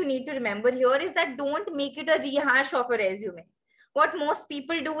one thing you need to remember here is that don't make it a rehash of a resume. What most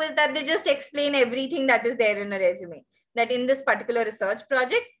people do is that they just explain everything that is there in a resume. That in this particular research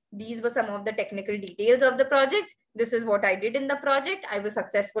project, these were some of the technical details of the projects. This is what I did in the project. I was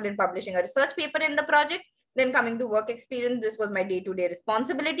successful in publishing a research paper in the project. Then coming to work experience, this was my day-to-day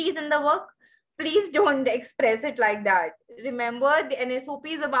responsibilities in the work. Please don't express it like that. Remember, the NSOP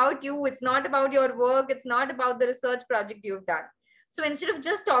is about you. It's not about your work. It's not about the research project you've done. So instead of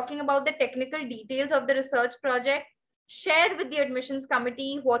just talking about the technical details of the research project, share with the admissions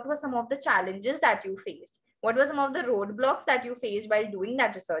committee what were some of the challenges that you faced. What were some of the roadblocks that you faced while doing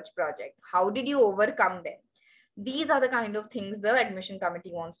that research project? How did you overcome them? These are the kind of things the admission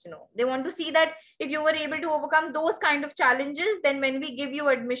committee wants to know. They want to see that if you were able to overcome those kind of challenges, then when we give you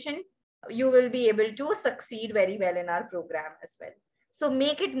admission, you will be able to succeed very well in our program as well. So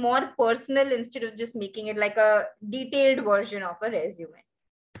make it more personal instead of just making it like a detailed version of a resume.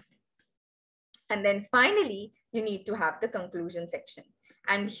 And then finally, you need to have the conclusion section.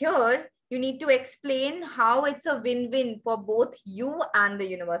 And here you need to explain how it's a win-win for both you and the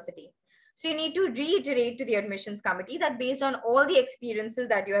university. So you need to reiterate to the admissions committee that based on all the experiences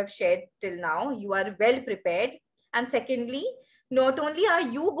that you have shared till now, you are well prepared. And secondly, not only are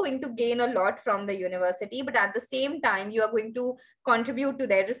you going to gain a lot from the university, but at the same time, you are going to contribute to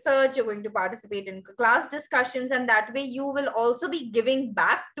their research, you're going to participate in class discussions, and that way you will also be giving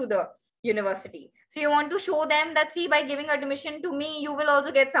back to the university. So you want to show them that, see, by giving admission to me, you will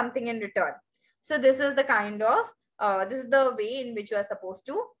also get something in return. So this is the kind of, this is the way in which you are supposed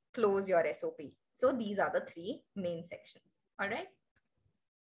to close your SOP. So these are the three main sections. All right.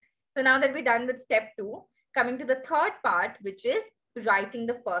 So now that we're done with step 2, coming to the third part, which is writing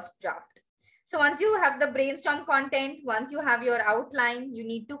the first draft. So once you have the brainstorm content, once you have your outline, you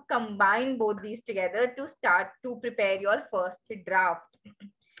need to combine both these together to start to prepare your first draft.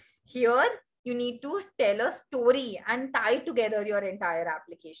 Here, you need to tell a story and tie together your entire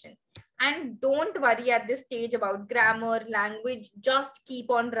application. And don't worry at this stage about grammar, language, just keep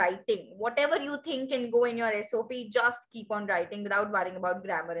on writing. Whatever you think can go in your SOP, just keep on writing without worrying about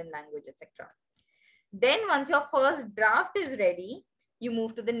grammar and language, etc. Then once your first draft is ready, you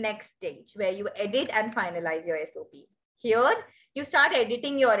move to the next stage where you edit and finalize your SOP. Here, you start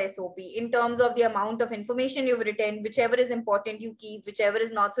editing your SOP in terms of the amount of information you've written, whichever is important you keep, whichever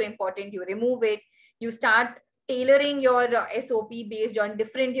is not so important, you remove it. You start tailoring your SOP based on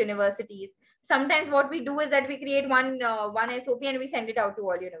different universities. Sometimes what we do is that we create one SOP and we send it out to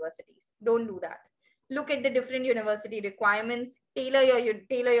all universities. Don't do that. Look at the different university requirements, tailor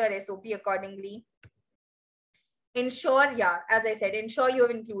your SOP accordingly. Ensure, as I said, ensure you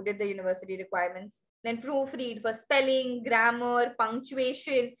have included the university requirements. Then proofread for spelling, grammar,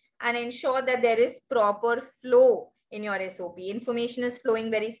 punctuation, and ensure that there is proper flow in your SOP. Information is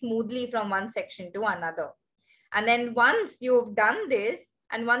flowing very smoothly from one section to another. And then once you've done this,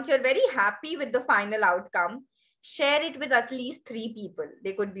 and once you're very happy with the final outcome, share it with at least 3 people.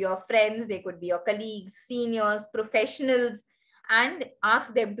 They could be your friends, they could be your colleagues, seniors, professionals, and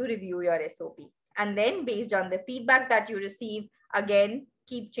ask them to review your SOP. And then based on the feedback that you receive, again,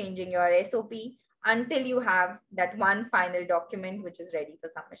 keep changing your SOP until you have that one final document which is ready for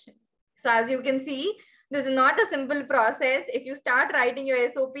submission. So as you can see, this is not a simple process. If you start writing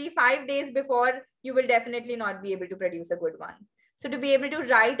your SOP 5 days before, you will definitely not be able to produce a good one. So to be able to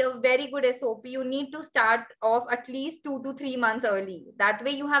write a very good SOP, you need to start off at least 2 to 3 months early. That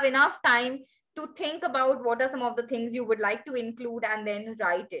way you have enough time to think about what are some of the things you would like to include and then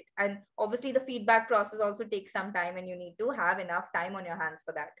write it. And obviously the feedback process also takes some time and you need to have enough time on your hands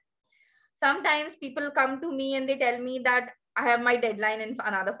for that. Sometimes people come to me and they tell me that I have my deadline in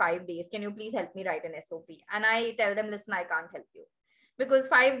another 5 days. Can you please help me write an SOP? And I tell them, listen, I can't help you. Because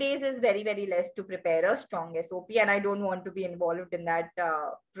 5 days is very, very less to prepare a strong SOP. And I don't want to be involved in that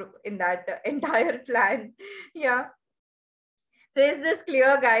entire plan. Yeah. So is this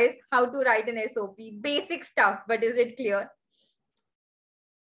clear, guys, how to write an SOP? Basic stuff, but is it clear?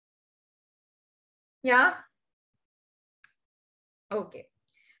 Yeah? Okay.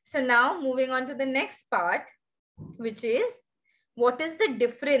 So now moving on to the next part, which is what is the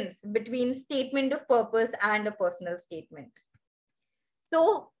difference between statement of purpose and a personal statement?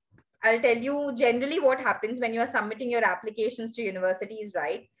 So I'll tell you generally what happens when you are submitting your applications to universities,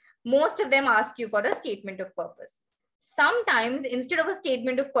 right? Most of them ask you for a statement of purpose. Sometimes instead of a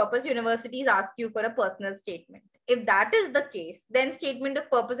statement of purpose, universities ask you for a personal statement. If that is the case, then statement of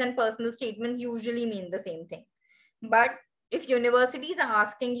purpose and personal statements usually mean the same thing. But if universities are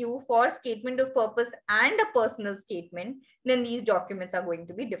asking you for statement of purpose and a personal statement, then these documents are going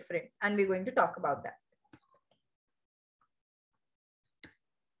to be different. And we're going to talk about that.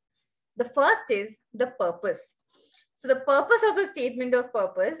 The first is the purpose. So the purpose of a statement of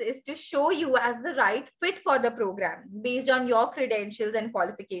purpose is to show you as the right fit for the program based on your credentials and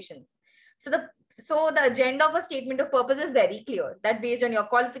qualifications. So the agenda of a statement of purpose is very clear, that based on your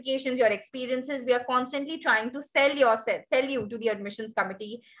qualifications, your experiences, we are constantly trying to sell you to the admissions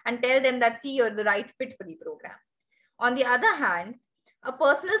committee and tell them that, see, you're the right fit for the program. On the other hand, a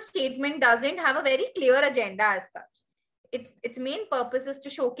personal statement doesn't have a very clear agenda as such. Its main purpose is to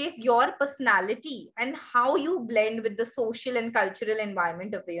showcase your personality and how you blend with the social and cultural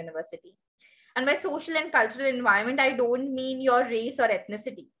environment of the university. And by social and cultural environment, I don't mean your race or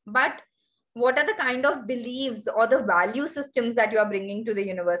ethnicity, but what are the kind of beliefs or the value systems that you are bringing to the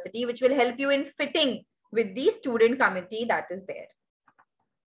university, which will help you in fitting with the student committee that is there.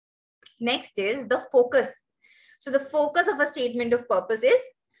 Next is the focus. So the focus of a statement of purpose is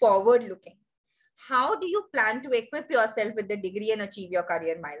forward looking. How do you plan to equip yourself with the degree and achieve your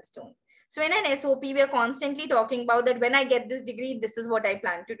career milestone? So in an SOP, we are constantly talking about that when I get this degree, this is what I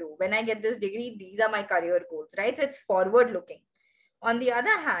plan to do. When I get this degree, these are my career goals, right? So it's forward looking. On the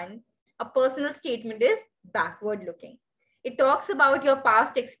other hand, a personal statement is backward looking. It talks about your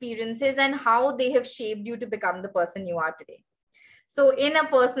past experiences and how they have shaped you to become the person you are today. So in a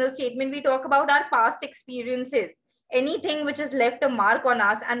personal statement, we talk about our past experiences, anything which has left a mark on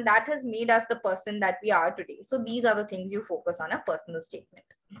us and that has made us the person that we are today. So these are the things you focus on a personal statement.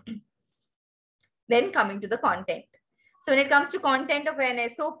 Then coming to the content. So when it comes to content of an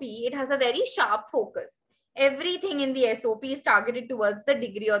SOP, it has a very sharp focus. Everything in the SOP is targeted towards the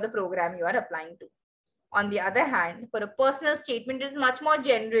degree or the program you are applying to. On the other hand, for a personal statement, it is much more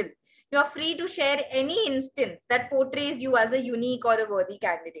general. You are free to share any instance that portrays you as a unique or a worthy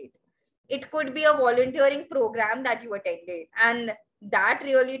candidate. It could be a volunteering program that you attended and that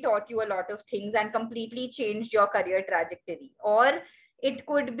really taught you a lot of things and completely changed your career trajectory. Or it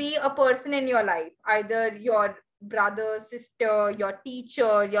could be a person in your life, either your brother, sister, your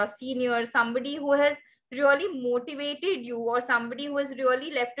teacher, your senior, somebody who has really motivated you or somebody who has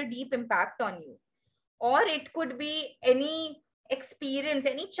really left a deep impact on you. Or it could be any experience,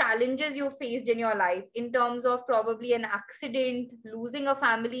 any challenges you faced in your life in terms of probably an accident, losing a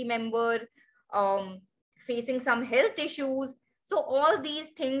family member, facing some health issues. So all these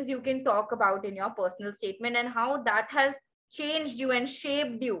things you can talk about in your personal statement and how that has changed you and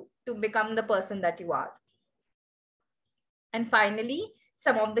shaped you to become the person that you are. And finally,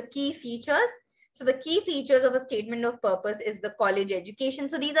 some of the key features. So the key features of a statement of purpose is the college education.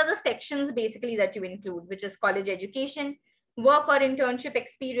 So these are the sections basically that you include, which is college education, work or internship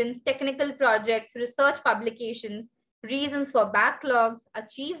experience, technical projects, research publications, reasons for backlogs,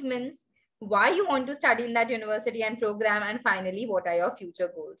 achievements, why you want to study in that university and program, and finally, what are your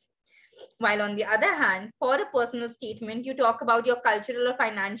future goals. While on the other hand, for a personal statement, you talk about your cultural or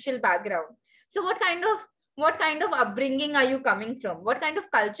financial background. So what kind of upbringing are you coming from? What kind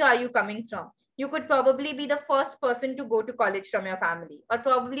of culture are you coming from? You could probably be the first person to go to college from your family, or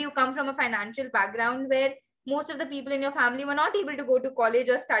probably you come from a financial background where most of the people in your family were not able to go to college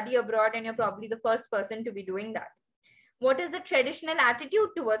or study abroad, and you're probably the first person to be doing that. What is the traditional attitude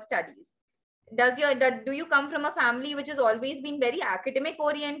towards studies? Do you come from a family which has always been very academic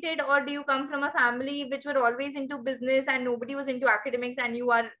oriented, or do you come from a family which were always into business and nobody was into academics and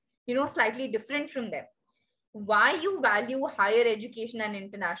you are, slightly different from them? Why you value higher education and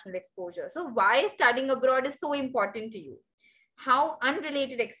international exposure? So why studying abroad is so important to you? How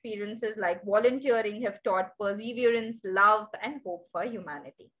unrelated experiences like volunteering have taught perseverance, love, and hope for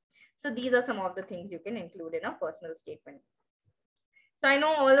humanity. So these are some of the things you can include in a personal statement. So I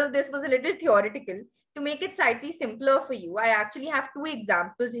know all of this was a little theoretical. To make it slightly simpler for you, I actually have two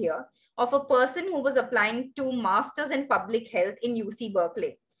examples here of a person who was applying to Masters in Public Health in UC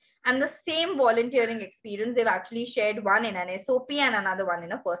Berkeley. And the same volunteering experience, they've actually shared one in an SOP and another one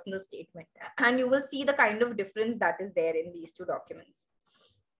in a personal statement. And you will see the kind of difference that is there in these two documents.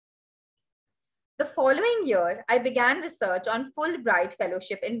 The following year, I began research on Fulbright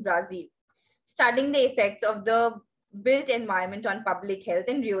Fellowship in Brazil, studying the effects of the built environment on public health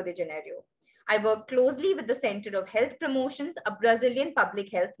in Rio de Janeiro. I worked closely with the Center of Health Promotions, a Brazilian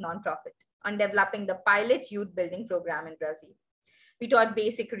public health nonprofit, on developing the pilot youth building program in Brazil. We taught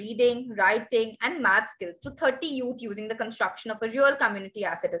basic reading, writing, and math skills to 30 youth using the construction of a real community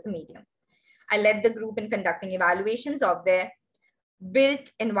asset as a medium. I led the group in conducting evaluations of their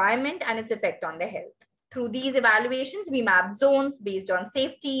built environment and its effect on their health. Through these evaluations, we mapped zones based on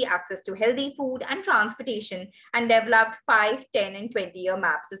safety, access to healthy food, and transportation, and developed 5, 10, and 20-year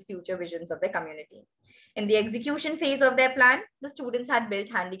maps as future visions of their community. In the execution phase of their plan, the students had built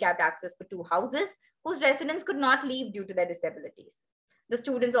handicapped access for 2 houses whose residents could not leave due to their disabilities. The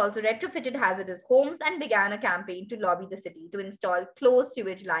students also retrofitted hazardous homes and began a campaign to lobby the city to install closed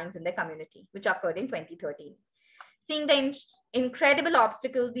sewage lines in their community, which occurred in 2013. Seeing the incredible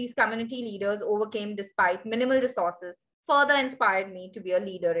obstacles these community leaders overcame despite minimal resources further inspired me to be a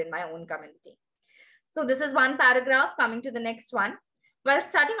leader in my own community. So this is one paragraph. Coming to the next one. While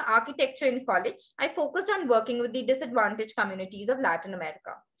studying architecture in college, I focused on working with the disadvantaged communities of Latin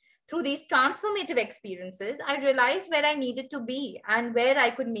America. Through these transformative experiences, I realized where I needed to be and where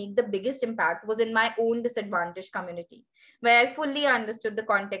I could make the biggest impact was in my own disadvantaged community, where I fully understood the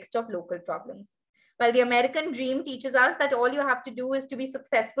context of local problems. While the American dream teaches us that all you have to do is to be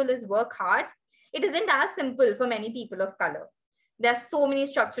successful is work hard, it isn't as simple for many people of color. There are so many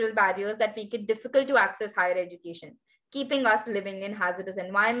structural barriers that make it difficult to access higher education, keeping us living in hazardous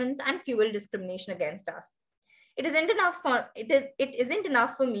environments and fuel discrimination against us. It isn't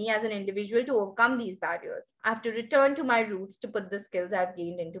enough for me as an individual to overcome these barriers. I have to return to my roots to put the skills I've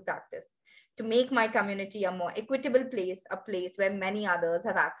gained into practice, to make my community a more equitable place, a place where many others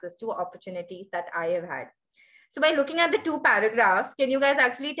have access to opportunities that I have had. So by looking at the 2 paragraphs, can you guys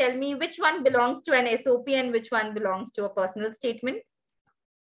actually tell me which one belongs to an SOP and which one belongs to a personal statement?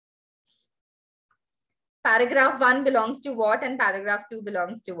 Paragraph 1 belongs to what and paragraph 2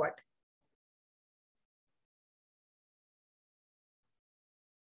 belongs to what?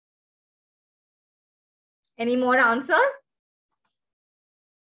 Any more answers?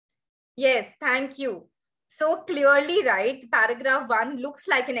 Yes, thank you. So clearly, right, paragraph 1 looks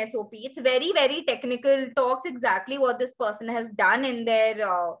like an SOP. It's very, very technical, talks exactly what this person has done in their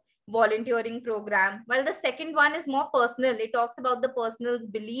volunteering program. While the second one is more personal. It talks about the person's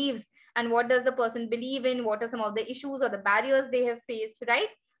beliefs and what does the person believe in, what are some of the issues or the barriers they have faced, right?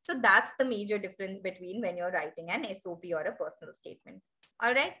 So that's the major difference between when you're writing an SOP or a personal statement.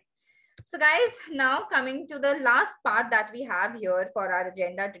 All right. So guys, now coming to the last part that we have here for our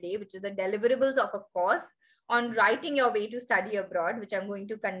agenda today, which is the deliverables of a course on writing your way to study abroad, which I'm going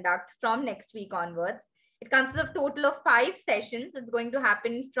to conduct from next week onwards. It consists of total of 5 sessions. It's going to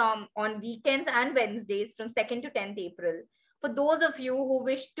happen on weekends and Wednesdays from 2nd to 10th April. For those of you who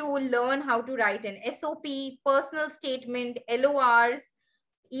wish to learn how to write an SOP, personal statement, LORs,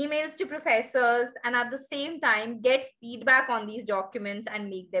 emails to professors, and at the same time get feedback on these documents and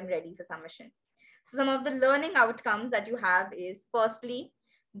make them ready for submission. So some of the learning outcomes that you have is, firstly,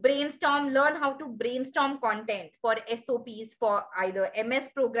 learn how to brainstorm content for SOPs for either MS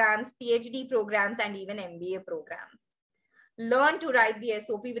programs, PhD programs, and even MBA programs. Learn to write the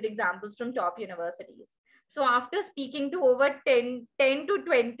SOP with examples from top universities. So after speaking to over 10 to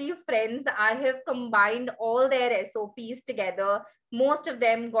 20 friends, I have combined all their SOPs together. Most of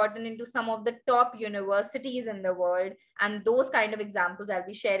them gotten into some of the top universities in the world. And those kind of examples I'll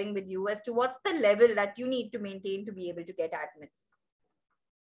be sharing with you as to what's the level that you need to maintain to be able to get admits.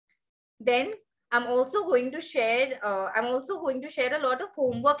 Then I'm also going to share a lot of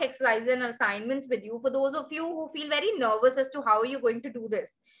homework exercises and assignments with you for those of you who feel very nervous as to how are you going to do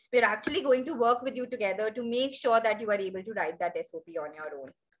this. We're actually going to work with you together to make sure that you are able to write that SOP on your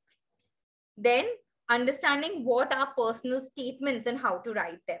own. Then understanding what are personal statements and how to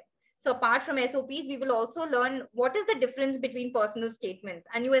write them. So apart from SOPs, we will also learn what is the difference between personal statements,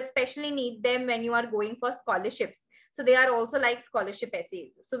 and you especially need them when you are going for scholarships. So they are also like scholarship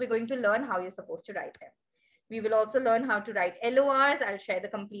essays. So we're going to learn how you're supposed to write them. We will also learn how to write LORs. I'll share the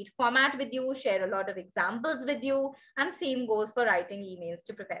complete format with you, share a lot of examples with you, and same goes for writing emails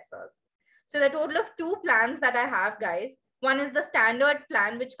to professors. So the total of 2 plans that I have, guys. One is the standard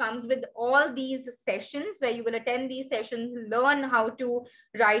plan, which comes with all these sessions where you will attend these sessions, learn how to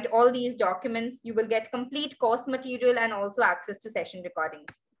write all these documents. You will get complete course material and also access to session recordings.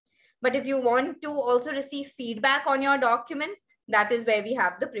 But if you want to also receive feedback on your documents, that is where we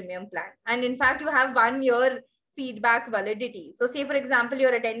have the premium plan. And in fact, you have 1 year feedback validity. So say, for example,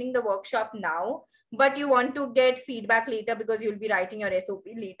 you're attending the workshop now, but you want to get feedback later because you'll be writing your SOP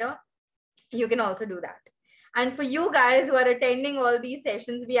later. You can also do that. And for you guys who are attending all these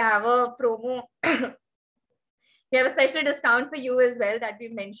sessions, we have a promo. We have a special discount for you as well that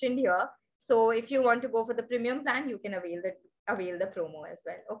we've mentioned here. So if you want to go for the premium plan, you can avail the promo as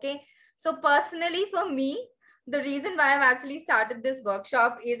well. Okay. So personally for me, The reason why I've actually started this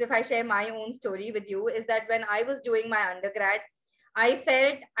workshop is, if I share my own story with you, is that when I was doing my undergrad, I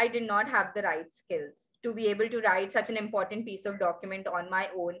felt I did not have the right skills to be able to write such an important piece of document on my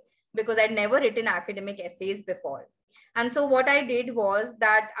own, because I'd never written academic essays before. And so what I did was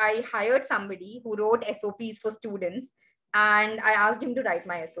that I hired somebody who wrote SOPs for students, and I asked him to write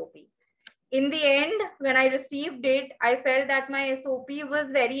my SOP. In the end, when I received it, I felt that my SOP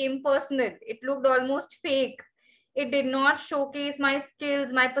was very impersonal. It looked almost fake. It did not showcase my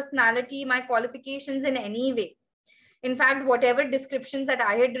skills, my personality, my qualifications in any way. In fact, whatever descriptions that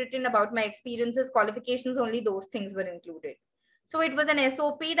I had written about my experiences, qualifications, only those things were included. So it was an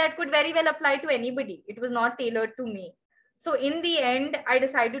SOP that could very well apply to anybody. It was not tailored to me. So in the end, I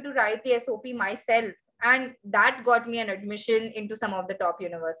decided to write the SOP myself, and that got me an admission into some of the top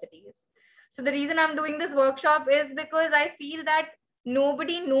universities. So the reason I'm doing this workshop is because I feel that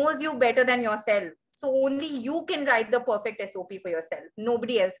nobody knows you better than yourself. So only you can write the perfect SOP for yourself.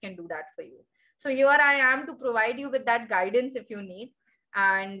 Nobody else can do that for you. So here I am to provide you with that guidance if you need.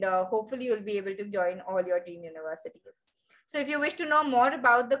 And hopefully you'll be able to join all your dream universities. So if you wish to know more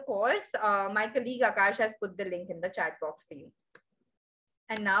about the course, my colleague Akash has put the link in the chat box for you.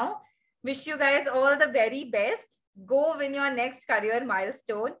 And now, wish you guys all the very best. Go win your next career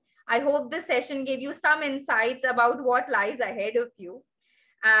milestone. I hope this session gave you some insights about what lies ahead of you.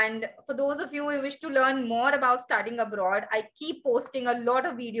 And for those of you who wish to learn more about studying abroad, I keep posting a lot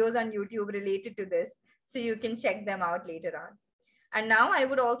of videos on YouTube related to this, so you can check them out later on. And now I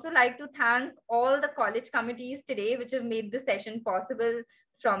would also like to thank all the college committees today, which have made this session possible,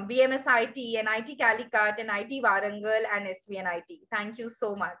 from BMSIT, NIT Calicut, NIT Warangal, and SVNIT. Thank you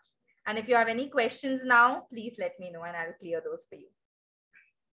so much. And if you have any questions now, please let me know and I'll clear those for you.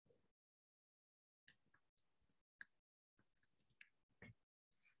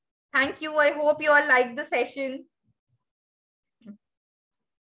 Thank you. I hope you all liked the session.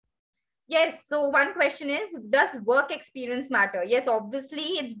 Yes, so one question is, does work experience matter? Yes, obviously,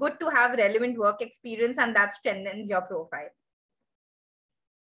 it's good to have relevant work experience, and that strengthens your profile.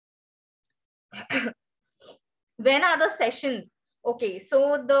 When are the sessions? Okay,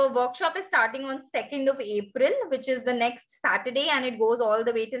 so the workshop is starting on 2nd of April, which is the next Saturday, and it goes all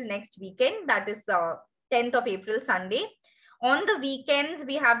the way till next weekend. That is 10th of April, Sunday. On the weekends,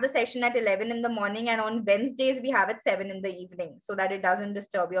 we have the session at 11 in the morning, and on Wednesdays, we have it 7 in the evening, so that it doesn't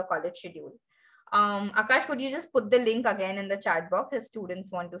disturb your college schedule. Akash, could you just put the link again in the chat box if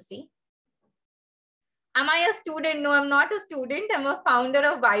students want to see? Am I a student? No, I'm not a student. I'm a founder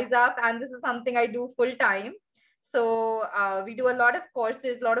of Wise Up, and this is something I do full time. So we do a lot of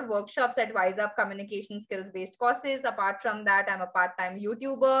courses, a lot of workshops at Wise Up, communication skills-based courses. Apart from that, I'm a part-time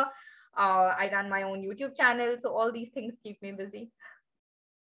YouTuber. I run my own YouTube channel. So all these things keep me busy.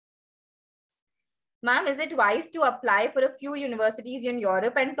 Ma'am, is it wise to apply for a few universities in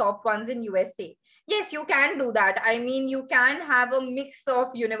Europe and top ones in USA? Yes, you can do that. I mean, you can have a mix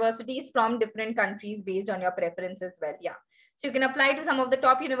of universities from different countries based on your preference as well. Yeah. So you can apply to some of the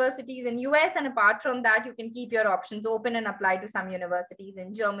top universities in US, and apart from that, you can keep your options open and apply to some universities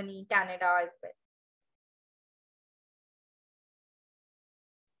in Germany, Canada as well.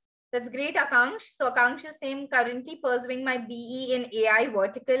 That's great, Akansh. So Akansh is saying, currently pursuing my BE in AI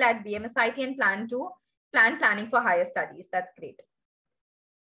vertical at BMSIT and planning for higher studies. That's great.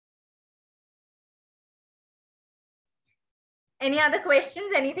 Any other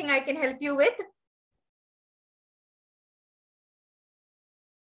questions? Anything I can help you with?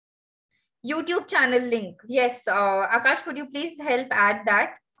 YouTube channel link. Yes, Akash, could you please help add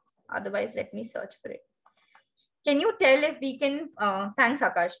that? Otherwise, let me search for it. Can you tell if we can, thanks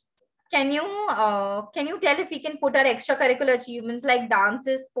Akash. Can you tell if we can put our extracurricular achievements like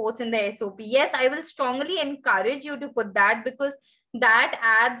dances, sports in the SOP? Yes, I will strongly encourage you to put that, because that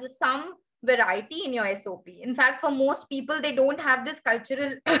adds some variety in your SOP. In fact, for most people, they don't have this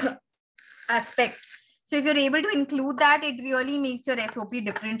cultural aspect. So if you're able to include that, it really makes your SOP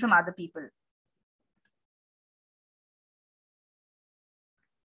different from other people.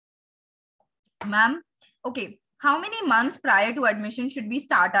 Ma'am, okay. How many months prior to admission should we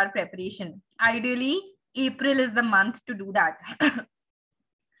start our preparation? Ideally, April is the month to do that.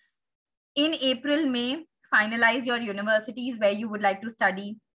 In April, May, finalize your universities where you would like to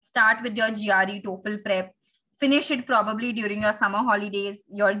study. Start with your GRE TOEFL prep. Finish it probably during your summer holidays,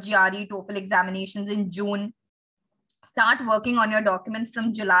 your GRE TOEFL examinations in June. Start working on your documents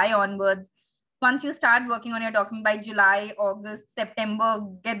from July onwards. Once you start working on your document by July, August, September,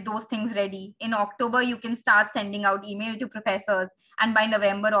 get those things ready. In October, you can start sending out email to professors. And by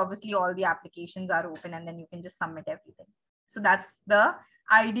November, obviously, all the applications are open, and then you can just submit everything. So that's the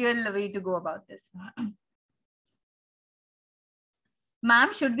ideal way to go about this.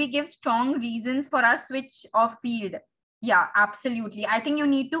 Ma'am, should we give strong reasons for our switch of field? Yeah, absolutely. I think you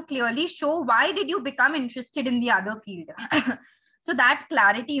need to clearly show why did you become interested in the other field. So that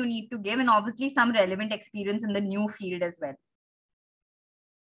clarity you need to give, and obviously some relevant experience in the new field as well.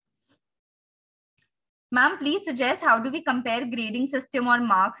 Ma'am, please suggest how do we compare grading system or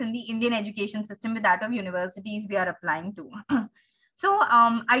marks in the Indian education system with that of universities we are applying to? So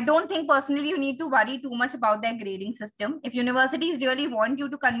I don't think personally you need to worry too much about their grading system. If universities really want you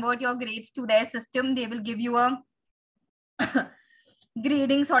to convert your grades to their system, they will give you a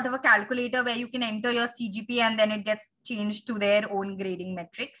grading sort of a calculator where you can enter your CGPA and then it gets changed to their own grading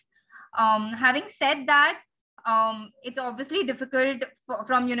metrics. Having said that, it's obviously difficult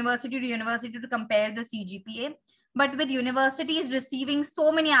from university to university to compare the CGPA. But with universities receiving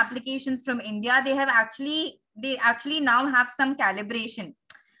so many applications from India, they actually now have some calibration.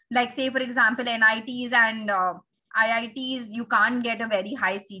 Like say, for example, NITs and IITs, you can't get a very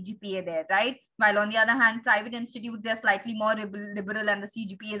high CGPA there, right? While on the other hand, private institutes, they're slightly more liberal and the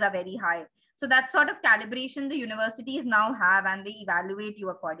CGPAs are very high. So that sort of calibration the universities now have, and they evaluate you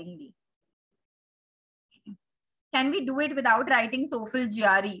accordingly. Can we do it without writing TOEFL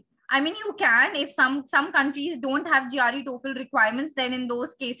GRE? I mean, you can. If some countries don't have GRE TOEFL requirements, then in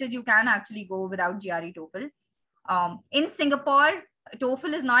those cases, you can actually go without GRE TOEFL. In Singapore,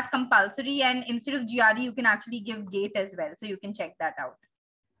 TOEFL is not compulsory, and instead of GRE, you can actually give GATE as well. So you can check that out.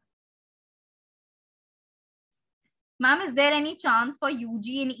 Ma'am, is there any chance for UG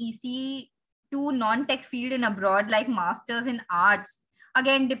and EC to non-tech field in abroad, like masters in arts?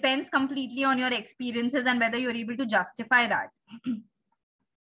 Again, depends completely on your experiences and whether you're able to justify that.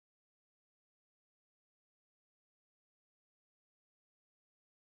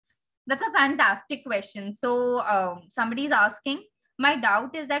 That's a fantastic question. So somebody is asking, my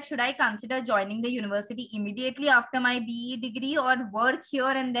doubt is that should I consider joining the university immediately after my BE degree or work here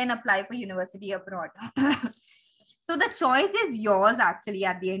and then apply for university abroad? So the choice is yours actually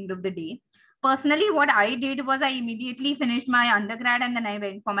at the end of the day. Personally, what I did was I immediately finished my undergrad and then I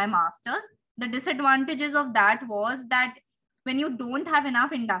went for my master's. The disadvantages of that was that when you don't have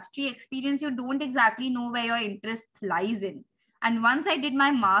enough industry experience, you don't exactly know where your interest lies in. And once I did my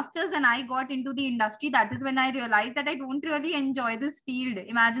master's and I got into the industry, that is when I realized that I don't really enjoy this field.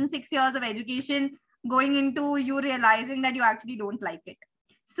 Imagine 6 years of education going into you realizing that you actually don't like it.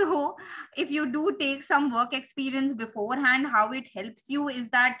 So if you do take some work experience beforehand, how it helps you is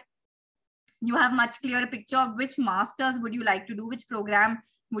that you have much clearer picture of which masters would you like to do, which program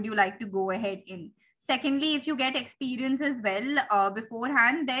would you like to go ahead in. Secondly, if you get experience as well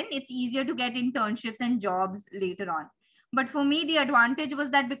beforehand, then it's easier to get internships and jobs later on. But for me, the advantage was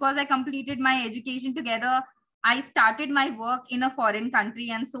that because I completed my education together, I started my work in a foreign country.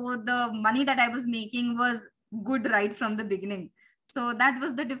 And so the money that I was making was good right from the beginning. So that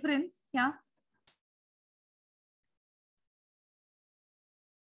was the difference. Yeah.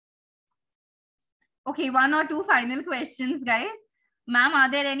 Okay, one or two final questions, guys. Ma'am, are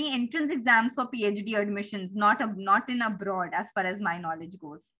there any entrance exams for PhD admissions? Not in abroad, as far as my knowledge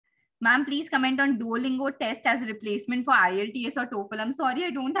goes. Ma'am, please comment on Duolingo test as replacement for IELTS or TOEFL. I'm sorry,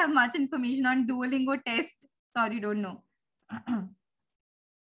 I don't have much information on Duolingo test. Sorry, don't know.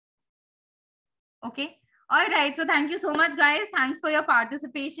 Okay. All right. So thank you so much, guys. Thanks for your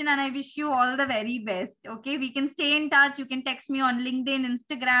participation and I wish you all the very best. Okay. We can stay in touch. You can text me on LinkedIn,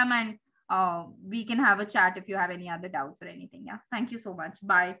 Instagram, and we can have a chat if you have any other doubts or anything. Yeah. Thank you so much.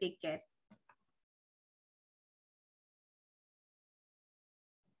 Bye. Take care.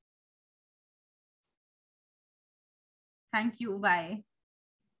 Thank you. Bye.